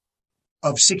volume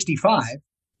of 65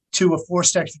 to a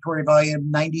forced expiratory volume of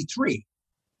 93.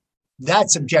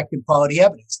 That's objective quality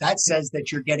evidence. That says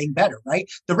that you're getting better, right?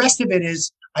 The rest of it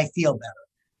is, I feel better.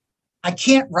 I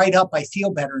can't write up, I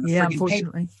feel better in a friggin'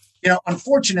 paper.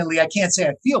 Unfortunately, I can't say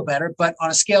I feel better, but on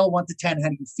a scale of 1 to 10, how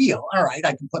do you feel? All right,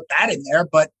 I can put that in there,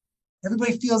 but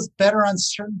everybody feels better on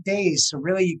certain days. So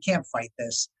really, you can't fight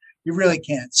this. You really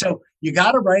can't. So you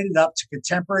got to write it up to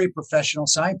contemporary professional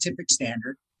scientific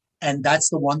standard. And that's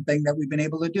the one thing that we've been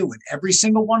able to do. And every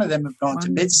single one of them have gone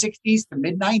to mid-60s to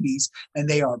mid-90s, and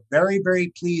they are very,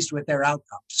 very pleased with their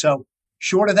outcomes. So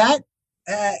short of that,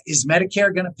 is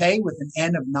Medicare going to pay with an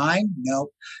N of 9? No.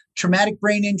 Traumatic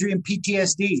brain injury and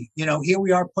PTSD. Here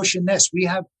we are pushing this. We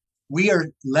are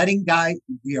letting guys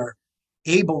are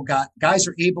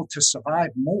able to survive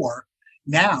more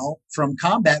now from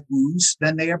combat wounds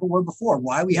than they ever were before.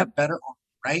 Why? We have better armor,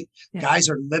 right? Yeah. Guys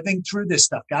are living through this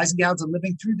stuff. Guys and gals are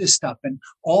living through this stuff. And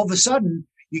all of a sudden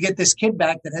you get this kid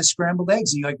back that has scrambled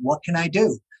eggs. And you're like, what can I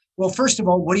do? Well, first of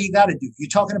all, what do you got to do? You're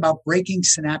talking about breaking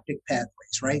synaptic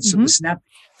pathways, right? So the synaptic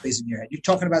pathways in your head, you're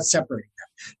talking about separating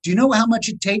them. Do you know how much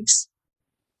it takes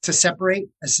to separate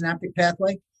a synaptic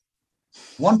pathway?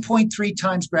 1.3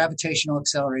 times gravitational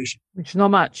acceleration. Which is not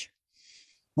much.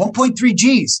 1.3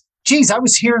 Gs. Geez, I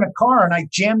was here in a car and I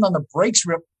jammed on the brakes.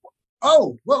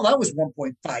 Oh, well, that was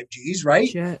 1.5 Gs,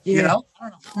 right? Yeah. I don't know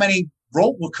how many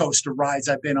roller coaster rides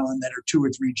I've been on that are 2 or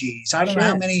 3 Gs. I don't know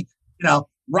how many,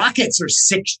 rockets are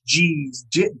 6 Gs.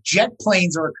 Jet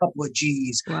planes are a couple of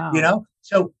Gs, wow.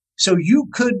 So you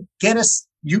could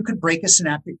break a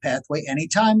synaptic pathway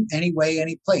anytime, any way,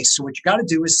 any place. So what you got to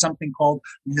do is something called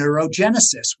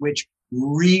neurogenesis, which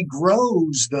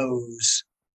regrows those,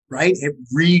 right? It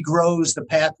regrows the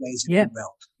pathways, if you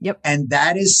will. Yep. And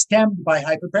that is stemmed by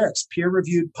hyperbarics,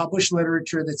 peer-reviewed, published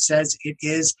literature that says it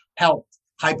is helped.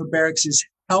 Hyperbarics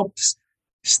helps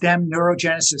stem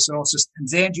neurogenesis. It also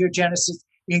stems angiogenesis,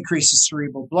 increases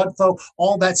cerebral blood flow.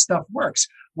 All that stuff works.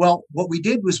 Well, what we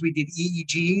did was we did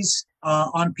EEGs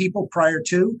on people prior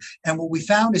to, and what we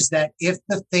found is that if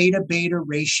the theta-beta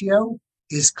ratio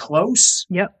is close,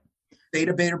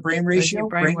 theta-beta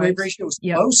brainwave ratio is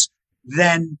close,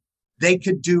 then they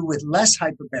could do with less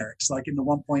hyperbarics, like in the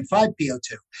 1.5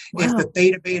 PO2. Wow. If the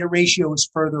theta-beta ratio is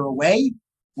further away,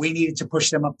 we needed to push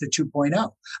them up to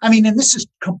 2.0. I mean, and this is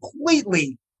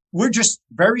completely, we're just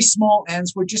very small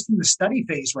ends. We're just in the study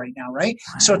phase right now, right?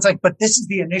 Wow. So it's like, but this is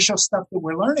the initial stuff that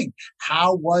we're learning.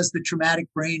 How was the traumatic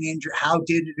brain injury? How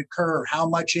did it occur? How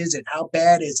much is it? How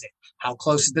bad is it? How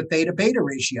close is the theta-beta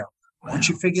ratio? Wow. Once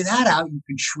you figure that out, you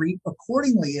can treat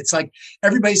accordingly. It's like,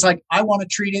 everybody's like, I want to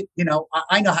treat it.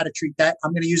 I know how to treat that.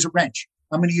 I'm going to use a wrench.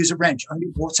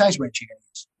 What size wrench are you going to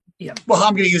use? Yeah. Well,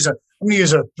 I'm going to use a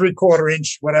 3/4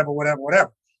 inch, whatever.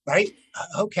 Right?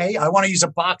 Okay. I want to use a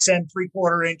box end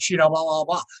 3/4 inch, blah, blah,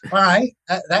 blah. All right.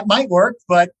 That might work,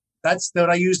 but that's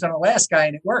what I used on the last guy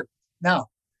and it worked. No,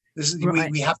 this is, right.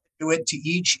 we have to do it to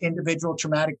each individual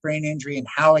traumatic brain injury and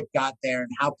how it got there and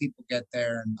how people get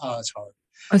there. And it's hard.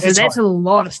 So that's hard. A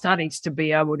lot of studies to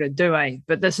be able to do,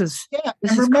 But this is,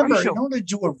 and remember, crucial. In order to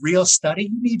do a real study,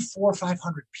 you need 400 or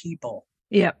 500 people.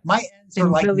 Yeah. My ends are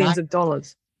like billions of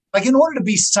dollars. Like in order to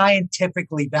be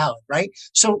scientifically valid, right?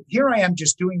 So here I am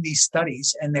just doing these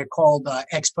studies and they're called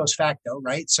ex post facto,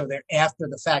 right? So they're after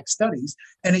the fact studies.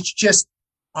 And it's just,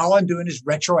 all I'm doing is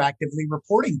retroactively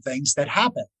reporting things that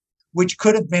happen, which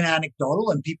could have been anecdotal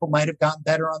and people might have gotten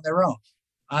better on their own.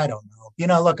 I don't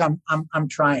know. Look, I'm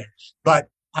trying, but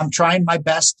I'm trying my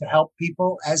best to help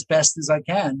people as best as I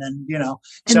can. And,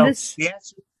 so the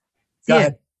answer, go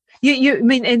ahead. I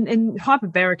mean, and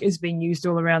hyperbaric is being used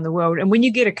all around the world. And when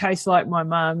you get a case like my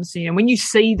mum's, when you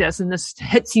see this and this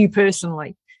hits you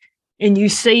personally and you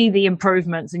see the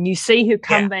improvements and you see her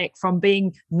come back from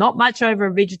being not much over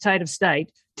a vegetative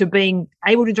state to being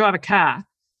able to drive a car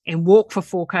and walk for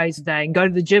 4Ks a day and go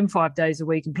to the gym 5 days a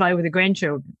week and play with her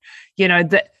grandchildren,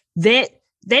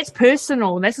 that's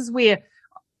personal. And this is where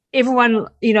everyone,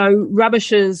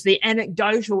 rubbishes the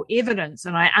anecdotal evidence.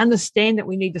 And I understand that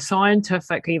we need the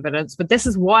scientific evidence, but this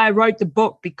is why I wrote the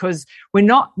book, because we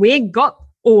ain't got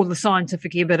all the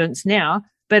scientific evidence now,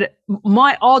 but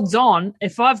my odds on,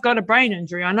 if I've got a brain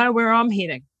injury, I know where I'm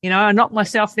heading. I knocked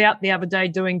myself out the other day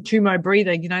doing Tumo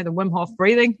breathing, the Wim Hof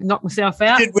breathing, knocked myself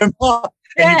out. You did Wim Hof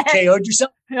and you KO'd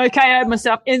yourself? I KO'd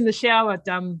myself in the shower,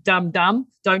 dumb.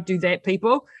 Don't do that,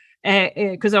 people.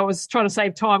 Because I was trying to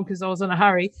save time because I was in a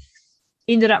hurry.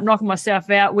 Ended up knocking myself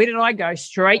out. Where did I go?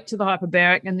 Straight to the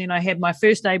hyperbaric. And then I had my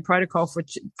first aid protocol for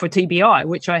TBI,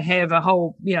 which I have a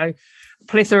whole,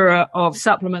 plethora of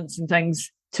supplements and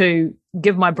things to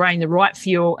give my brain the right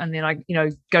fuel, and then I,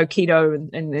 go keto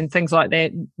and things like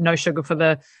that. No sugar for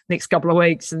the next couple of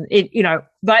weeks, and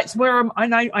that's where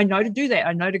I know to do that.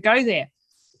 I know to go there,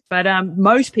 but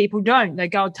most people don't. They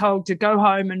go told to go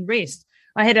home and rest.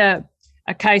 I had a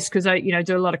case because I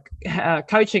do a lot of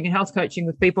coaching and health coaching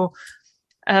with people.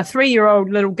 A 3-year-old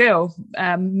little girl,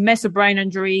 massive brain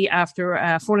injury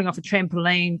after falling off a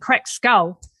trampoline, cracked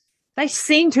skull. They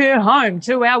sent her home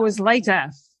 2 hours later.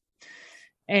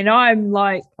 And I'm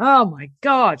like, oh, my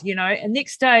God, And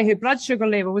next day, her blood sugar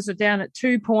level was down at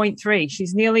 2.3.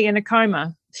 She's nearly in a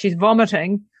coma. She's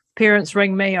vomiting. Parents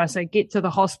ring me. I say, get to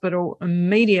the hospital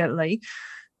immediately.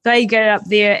 They get up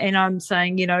there, and I'm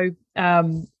saying,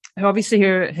 obviously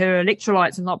her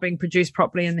electrolytes are not being produced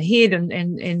properly in the head,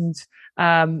 and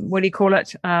what do you call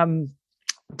it?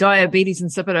 Diabetes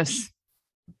insipidus,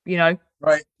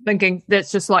 Right. Thinking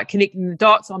that's just like connecting the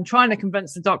dots. I'm trying to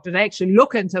convince the doctor to actually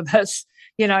look into this,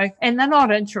 and they're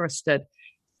not interested.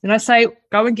 And I say,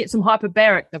 go and get some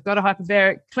hyperbaric. They've got a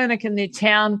hyperbaric clinic in their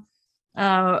town.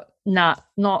 Not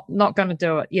going to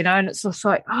do it, and it's just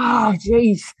like, oh,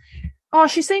 geez. Oh,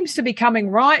 she seems to be coming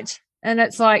right. And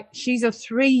it's like, she's a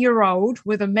 3-year-old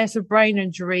with a massive brain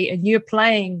injury, and you're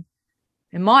playing,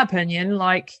 in my opinion,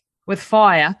 like with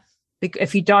fire.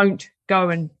 If you don't go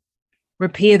and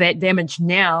repair that damage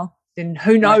now, then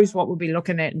who knows what we'll be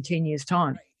looking at in 10 years'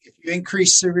 time. If you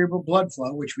increase cerebral blood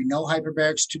flow, which we know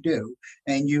hyperbarics to do,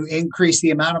 and you increase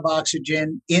the amount of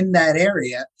oxygen in that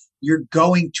area, you're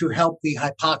going to help the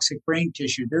hypoxic brain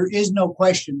tissue. There is no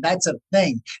question that's a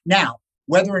thing. Now,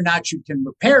 whether or not you can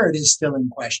repair it is still in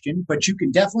question, but you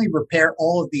can definitely repair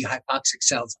all of the hypoxic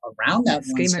cells around that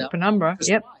one cell. Ischemic penumbra.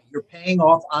 Yep. You're paying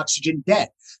off oxygen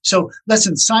debt. So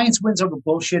listen, science wins over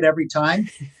bullshit every time,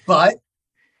 but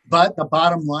the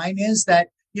bottom line is that,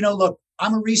 look,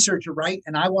 I'm a researcher, right?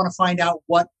 And I want to find out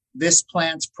what this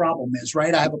plant's problem is,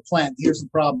 right? I have a plant. Here's the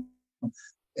problem.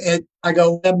 I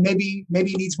go, maybe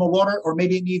it needs more water, or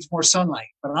maybe it needs more sunlight,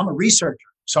 but I'm a researcher.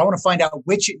 So I want to find out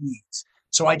which it needs.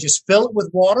 So I just fill it with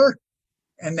water,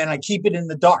 and then I keep it in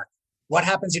the dark. What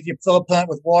happens if you fill a plant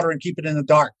with water and keep it in the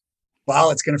dark?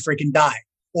 Well, it's going to freaking die.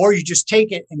 Or you just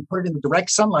take it and put it in the direct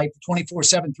sunlight for 24/7,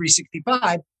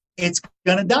 365, it's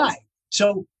going to die.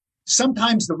 So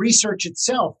sometimes the research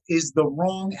itself is the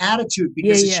wrong attitude,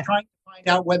 because it's trying to find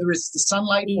out whether it's the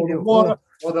sunlight or the water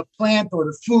or the plant or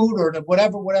the food or the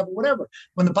whatever.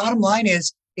 When the bottom line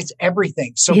is, it's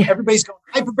everything. So everybody's going,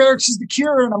 hyperbarics is the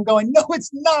cure. And I'm going, no, it's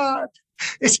not.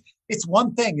 It's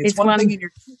one thing. It's one thing in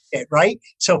your kit, right?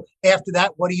 So after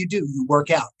that, what do? You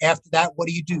work out. After that, what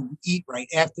do? You eat right.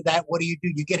 After that, what do?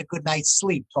 You get a good night's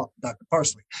sleep. Talk to Dr.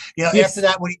 Parsley. After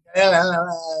that, what do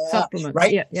you supplements,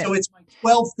 right? Yeah. So it's my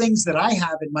 12 things that I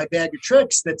have in my bag of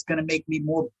tricks that's going to make me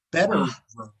more better.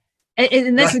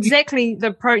 And that's exactly the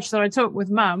approach that I took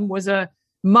with Mum, was a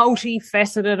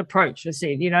multifaceted approach. I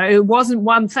said, it wasn't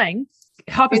one thing.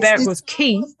 Hyperbaric was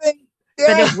key.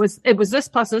 Yeah. But it was this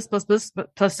plus this plus this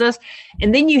plus this,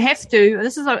 and then you have to.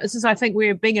 This is I think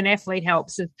where being an athlete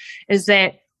helps, is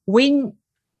that when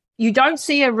you don't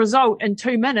see a result in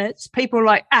 2 minutes, people are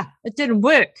like, it didn't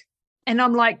work, and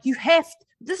I'm like,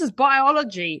 this is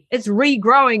biology. It's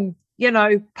regrowing,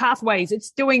 pathways. It's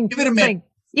doing. Give it a minute.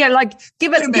 Yeah, like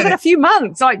give it a few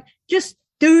months. Like, just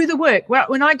do the work. Well,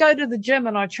 when I go to the gym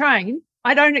and I train,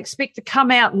 I don't expect to come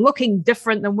out looking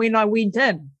different than when I went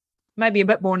in. Maybe a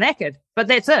bit more knackered, but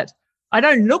that's it. I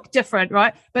don't look different,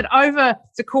 right? But over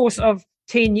the course of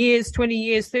 10 years, 20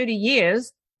 years, 30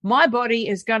 years, my body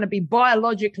is going to be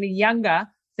biologically younger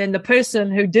than the person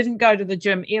who didn't go to the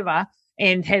gym ever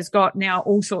and has got now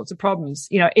all sorts of problems.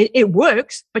 It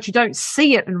works, but you don't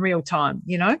see it in real time,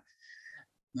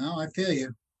 No, I feel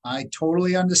you. I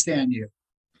totally understand you.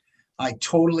 I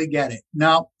totally get it.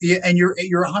 Now, and you're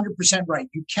 100% right.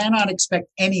 You cannot expect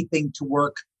anything to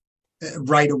work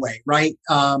right away, right?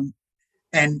 I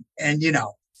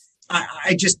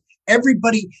just,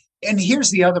 everybody, and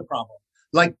here's the other problem.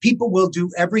 Like, people will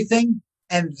do everything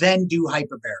and then do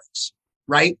hyperbarics,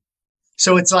 right?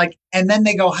 So it's like, and then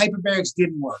they go, hyperbarics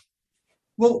didn't work.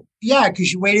 Well, yeah,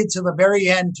 because you waited till the very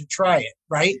end to try it,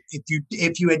 right?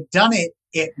 If you had done it,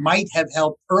 it might have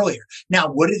helped earlier.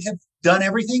 Now, would it have done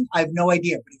everything? I have no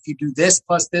idea. But if you do this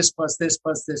plus this plus this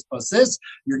plus this plus this,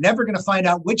 you're never going to find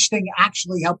out which thing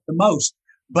actually helped the most.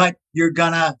 But you're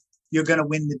gonna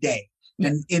win the day.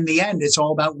 And in the end, it's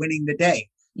all about winning the day.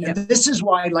 Yep. And this is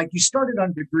why, like, you started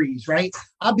on degrees, right?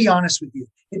 I'll be honest with you.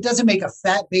 It doesn't make a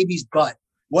fat baby's butt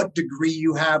what degree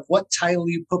you have, what title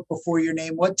you put before your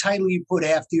name, what title you put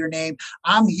after your name.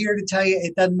 I'm here to tell you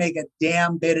it doesn't make a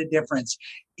damn bit of difference.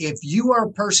 If you are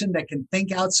a person that can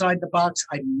think outside the box,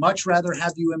 I'd much rather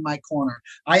have you in my corner.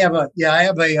 My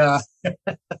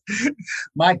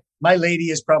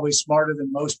lady is probably smarter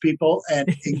than most people,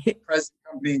 and present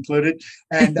company included.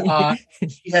 And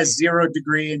she has 0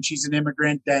 degree, and she's an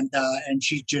immigrant, and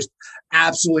she's just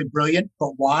absolutely brilliant.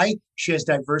 But why? She has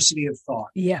diversity of thought.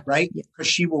 Yeah. Right? Because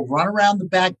she will run around the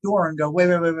back door and go, wait.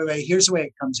 Here's the way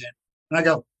it comes in. And I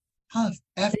go,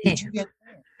 after did you get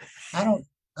there? I don't.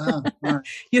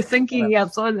 You're thinking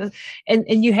outside this,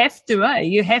 and you have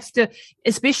to,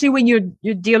 especially when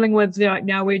you're dealing with,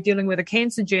 now we're dealing with a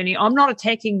cancer journey. I'm not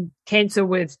attacking cancer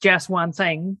with just one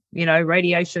thing,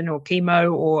 radiation or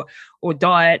chemo or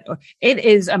diet. It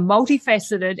is a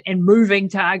multifaceted and moving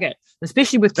target,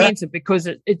 especially with cancer, because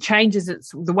it changes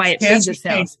the way it feeds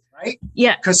itself. Right?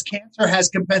 Yeah. Because cancer has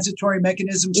compensatory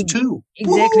mechanisms too.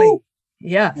 Exactly. Woo!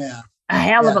 Yeah. A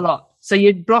hell of a lot. So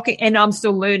you're blocking, and I'm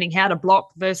still learning how to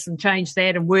block this and change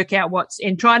that and work out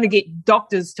and trying to get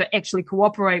doctors to actually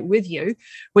cooperate with you,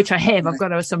 which I have. Right. I've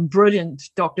got some brilliant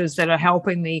doctors that are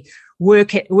helping me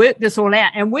work this all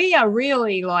out. And we are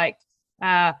really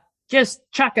just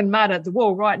chucking mud at the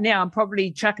wall right now. I'm probably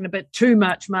chucking a bit too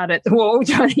much mud at the wall,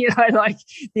 like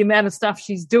the amount of stuff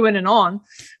she's doing and on.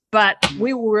 But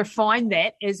we will refine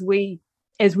that as we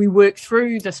work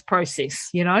through this process,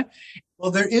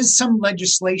 Well, there is some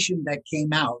legislation that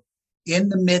came out in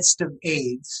the midst of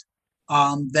AIDS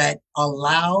that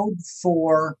allowed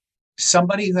for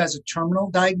somebody who has a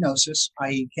terminal diagnosis,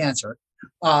 i.e. cancer,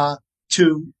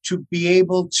 to be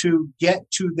able to get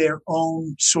to their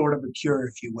own sort of a cure,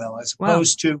 if you will, as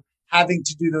opposed to having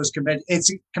to do those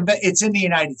conventions. It's in the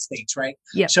United States, right?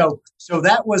 Yeah. So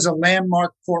that was a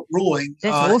landmark court ruling.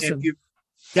 That's awesome.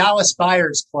 Dallas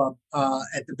Buyers Club,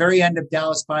 at the very end of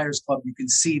Dallas Buyers Club, you can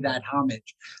see that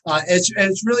homage.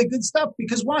 It's really good stuff,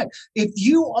 because why? If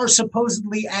you are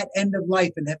supposedly at end of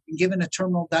life and have been given a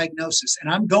terminal diagnosis, and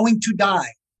I'm going to die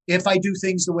if I do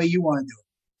things the way you want to do it.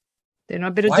 Then I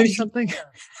better do something.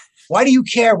 Why do you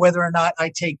care whether or not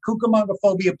I take Cucamonga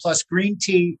Phobia plus green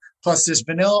tea plus this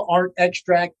vanilla art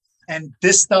extract and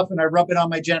this stuff and I rub it on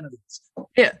my genitals?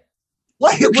 Yeah.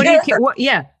 Why do you care?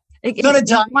 Yeah.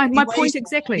 My point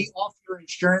exactly. Off your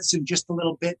insurance in just a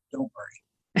little bit. Don't worry.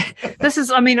 This is,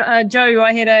 Joe,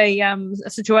 I had a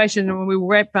situation, and we will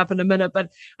wrap up in a minute,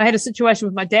 but I had a situation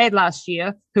with my dad last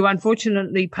year, who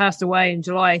unfortunately passed away in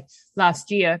July last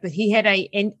year, but he had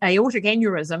an aortic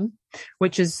aneurysm,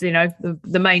 which is,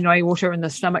 the main aorta in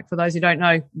the stomach, for those who don't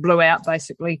know, blew out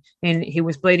basically, and he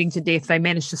was bleeding to death. They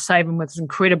managed to save him with this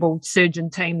incredible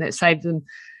surgeon team that saved him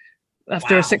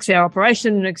after a 6-hour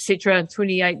operation, etc.,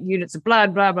 28 units of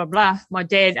blood, blah, blah, blah. My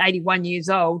dad, 81 years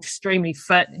old, extremely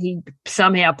fit. He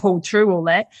somehow pulled through all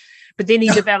that. But then he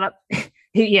developed,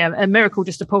 a miracle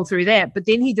just to pull through that. But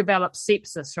then he developed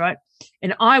sepsis, right?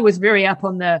 And I was very up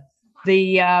on the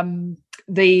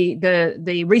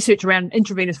research around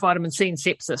intravenous vitamin C and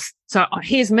sepsis. So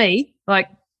here's me,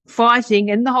 fighting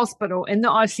in the hospital, in the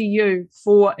ICU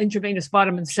for intravenous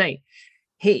vitamin C.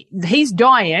 He's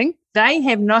dying. They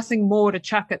have nothing more to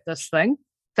chuck at this thing.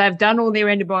 They've done all their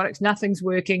antibiotics. Nothing's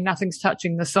working. Nothing's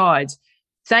touching the sides.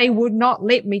 They would not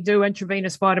let me do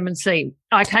intravenous vitamin C.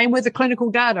 I came with the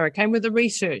clinical data. I came with the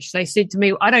research. They said to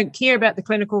me, I don't care about the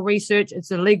clinical research.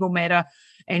 It's a legal matter,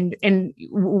 and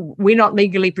we're not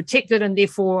legally protected, and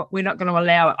therefore we're not going to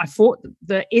allow it. I fought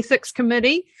the ethics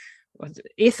committee.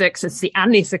 Ethics, it's the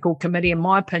unethical committee in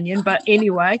my opinion, but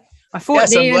anyway, I fought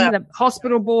them, the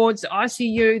hospital boards, the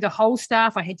ICU, the whole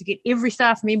staff. I had to get every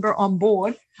staff member on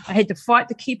board. I had to fight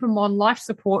to keep them on life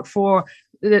support for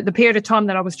the period of time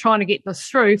that I was trying to get this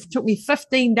through. It took me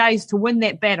 15 days to win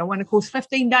that battle. And of course,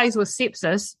 15 days with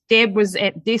sepsis. Dad was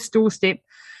at death's doorstep,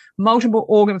 multiple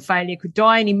organ failure, could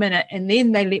die any minute. And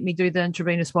then they let me do the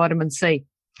intravenous vitamin C.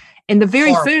 And the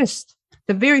very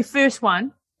first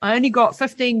one, I only got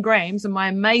 15 grams, and my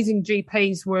amazing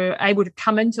GPs were able to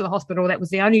come into the hospital. That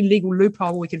was the only legal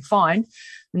loophole we could find.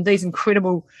 And these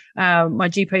incredible, my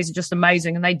GPs are just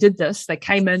amazing. And they did this. They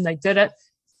came in, they did it.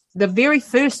 The very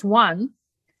first one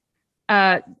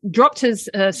dropped his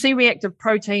C-reactive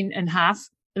protein in half,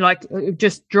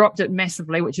 just dropped it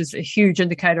massively, which is a huge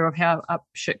indicator of how up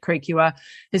shit creek you are.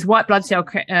 His white blood cell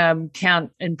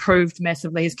count improved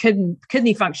massively. His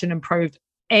kidney function improved,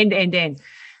 and.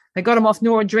 They got him off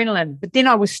noradrenaline. But then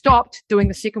I was stopped doing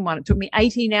the second one. It took me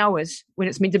 18 hours when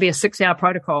it's meant to be a 6-hour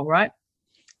protocol, right?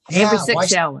 Every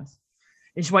 6 hours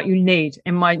is what you need.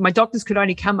 And my doctors could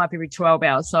only come up every 12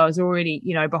 hours. So I was already,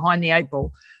 behind the 8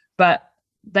 ball. But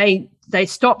they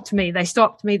stopped me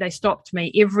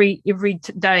every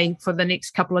day for the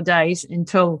next couple of days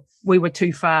until we were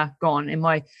too far gone. And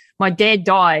my dad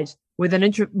died with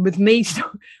me.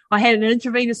 I had an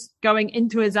intravenous going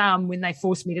into his arm when they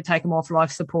forced me to take him off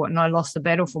life support, and I lost the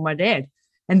battle for my dad.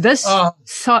 And this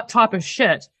type of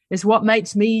shit is what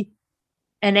makes me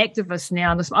an activist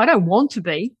now. I don't want to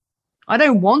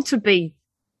be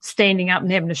standing up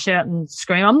and having to shout and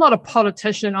scream. I'm not a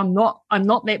politician. I'm not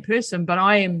that person, but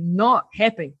I am not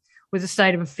happy with the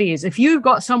state of affairs. If you've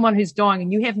got someone who's dying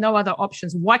and you have no other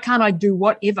options, why can't I do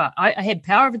whatever? I had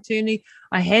power of attorney.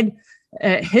 I had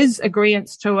his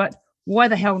agreement to it. Why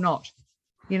the hell not?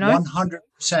 100%.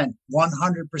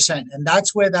 And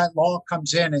that's where that law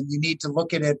comes in. And you need to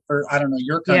look at it for, I don't know,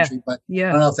 your country, but I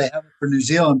don't know if they have it for New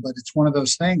Zealand, but it's one of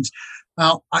those things.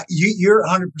 You're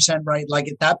 100% right. Like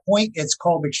at that point, it's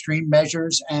called extreme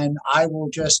measures, and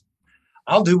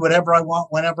I'll do whatever I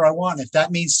want, whenever I want. If that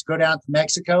means to go down to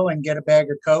Mexico and get a bag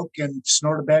of Coke and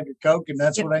snort a bag of Coke, and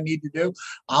that's what I need to do,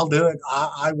 I'll do it.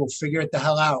 I will figure it the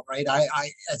hell out, right? I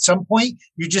at some point,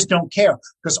 you just don't care,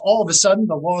 because all of a sudden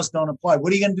the laws don't apply.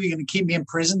 What are you going to do? You're going to keep me in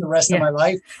prison the rest of my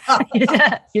life?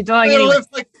 You're dying anyway. I'll live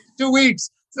like 2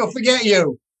 weeks. So forget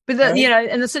you. But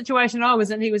in the situation I was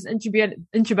in, he was intubated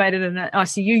in an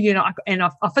ICU unit, and I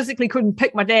physically couldn't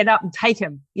pick my dad up and take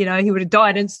him. He would have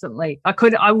died instantly.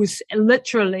 I was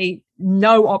literally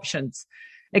no options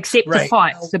except to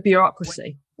fight the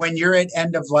bureaucracy. When you're at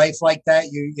end of life like that,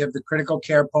 you have the critical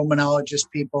care pulmonologist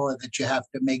people that you have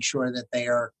to make sure that they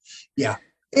are,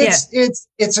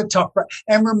 It's a tough,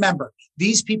 and remember,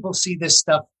 these people see this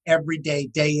stuff every day,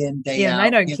 day in, day out. Yeah, they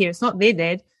don't care. It's not their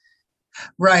dad.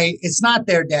 Right. It's not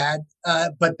their dad,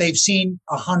 but they've seen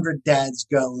 100 dads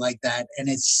go like that, and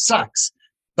it sucks.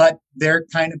 But they're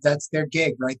that's their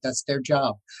gig, right? That's their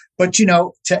job. But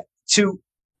to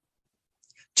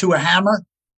a hammer,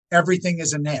 everything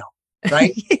is a nail,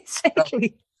 right?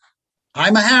 Exactly. So,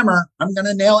 I'm a hammer. I'm going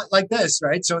to nail it like this,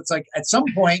 right? So it's like at some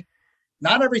point,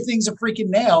 not everything's a freaking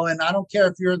nail. And I don't care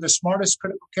if you're the smartest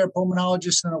critical care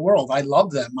pulmonologist in the world. I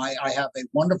love them. I have a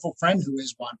wonderful friend who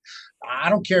is one. I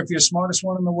don't care if you're the smartest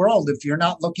one in the world. If you're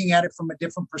not looking at it from a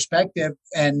different perspective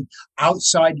and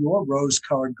outside your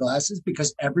rose-colored glasses,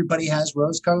 because everybody has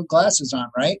rose-colored glasses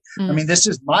on, right? I mean, this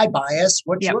is my bias.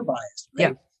 What's your bias? Right?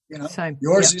 Yeah. Same.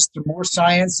 Yours is to more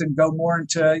science and go more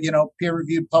into,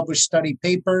 peer-reviewed published study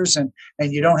papers, and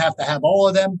you don't have to have all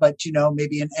of them, but,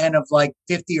 maybe an N of like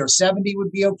 50 or 70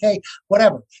 would be okay.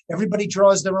 Whatever. Everybody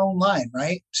draws their own line,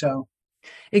 right? So.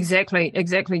 Exactly,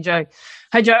 Joe.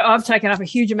 Hey, Joe, I've taken up a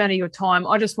huge amount of your time.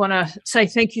 I just want to say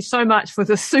thank you so much for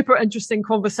this super interesting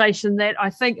conversation that I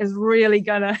think is really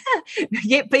going to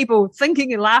get people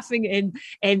thinking and laughing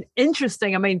and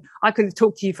interesting. I mean, I could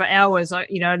talk to you for hours.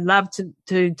 I'd love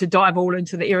to dive all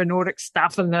into the aeronautics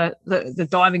stuff and the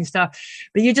diving stuff.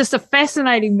 But you're just a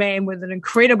fascinating man with an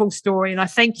incredible story. And I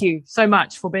thank you so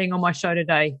much for being on my show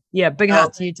today. Yeah, big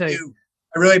heart to you too.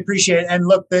 I really appreciate it. And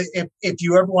look, if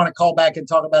you ever want to call back and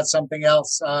talk about something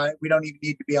else, we don't even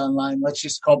need to be online. Let's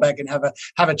just call back and have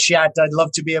a chat. I'd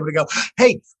love to be able to go,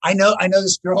 hey, I know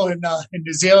this girl in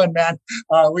New Zealand, man.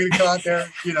 We can go out there,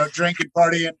 drink and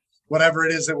party and whatever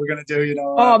it is that we're going to do,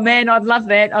 Oh man, I'd love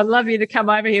that. I'd love you to come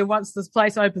over here once this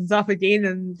place opens up again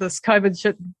and this COVID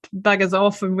shit buggers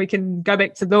off and we can go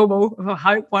back to normal, I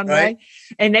hope, one day.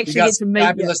 And actually get to meet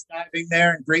fabulous diving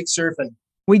there and great surfing.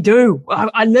 We do.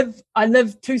 I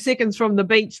live 2 seconds from the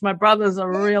beach. My brothers are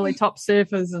really top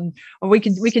surfers, and we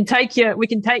can take you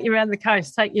around the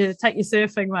coast. Take you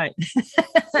surfing, mate.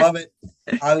 Love it.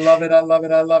 I love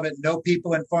it. Know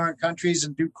people in foreign countries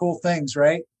and do cool things,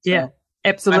 right? So, yeah,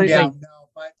 absolutely. I'm down.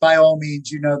 No, by all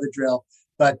means, you know the drill.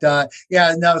 But so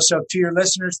to your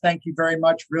listeners, thank you very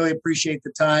much. Really appreciate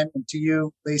the time. And to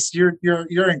you, Lisa,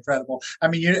 you're incredible. I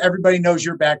mean, everybody knows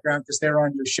your background because they're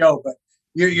on your show, but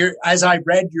you're as I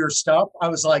read your stuff, I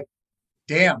was like,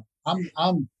 damn, I'm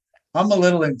a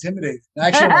little intimidated.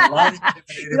 Actually, I'm a lot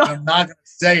intimidated. I'm not going to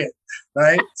say it,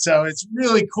 right? So it's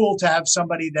really cool to have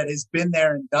somebody that has been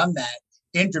there and done that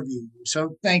interview you.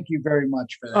 So thank you very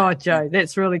much for that. Oh, Joe,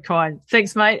 that's really kind.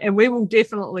 Thanks, mate. And we will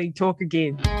definitely talk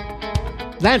again.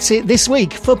 That's it this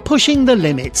week for Pushing the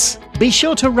Limits. Be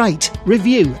sure to rate,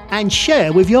 review and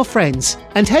share with your friends.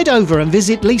 And head over and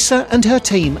visit Lisa and her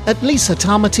team at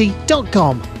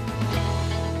lisatamati.com.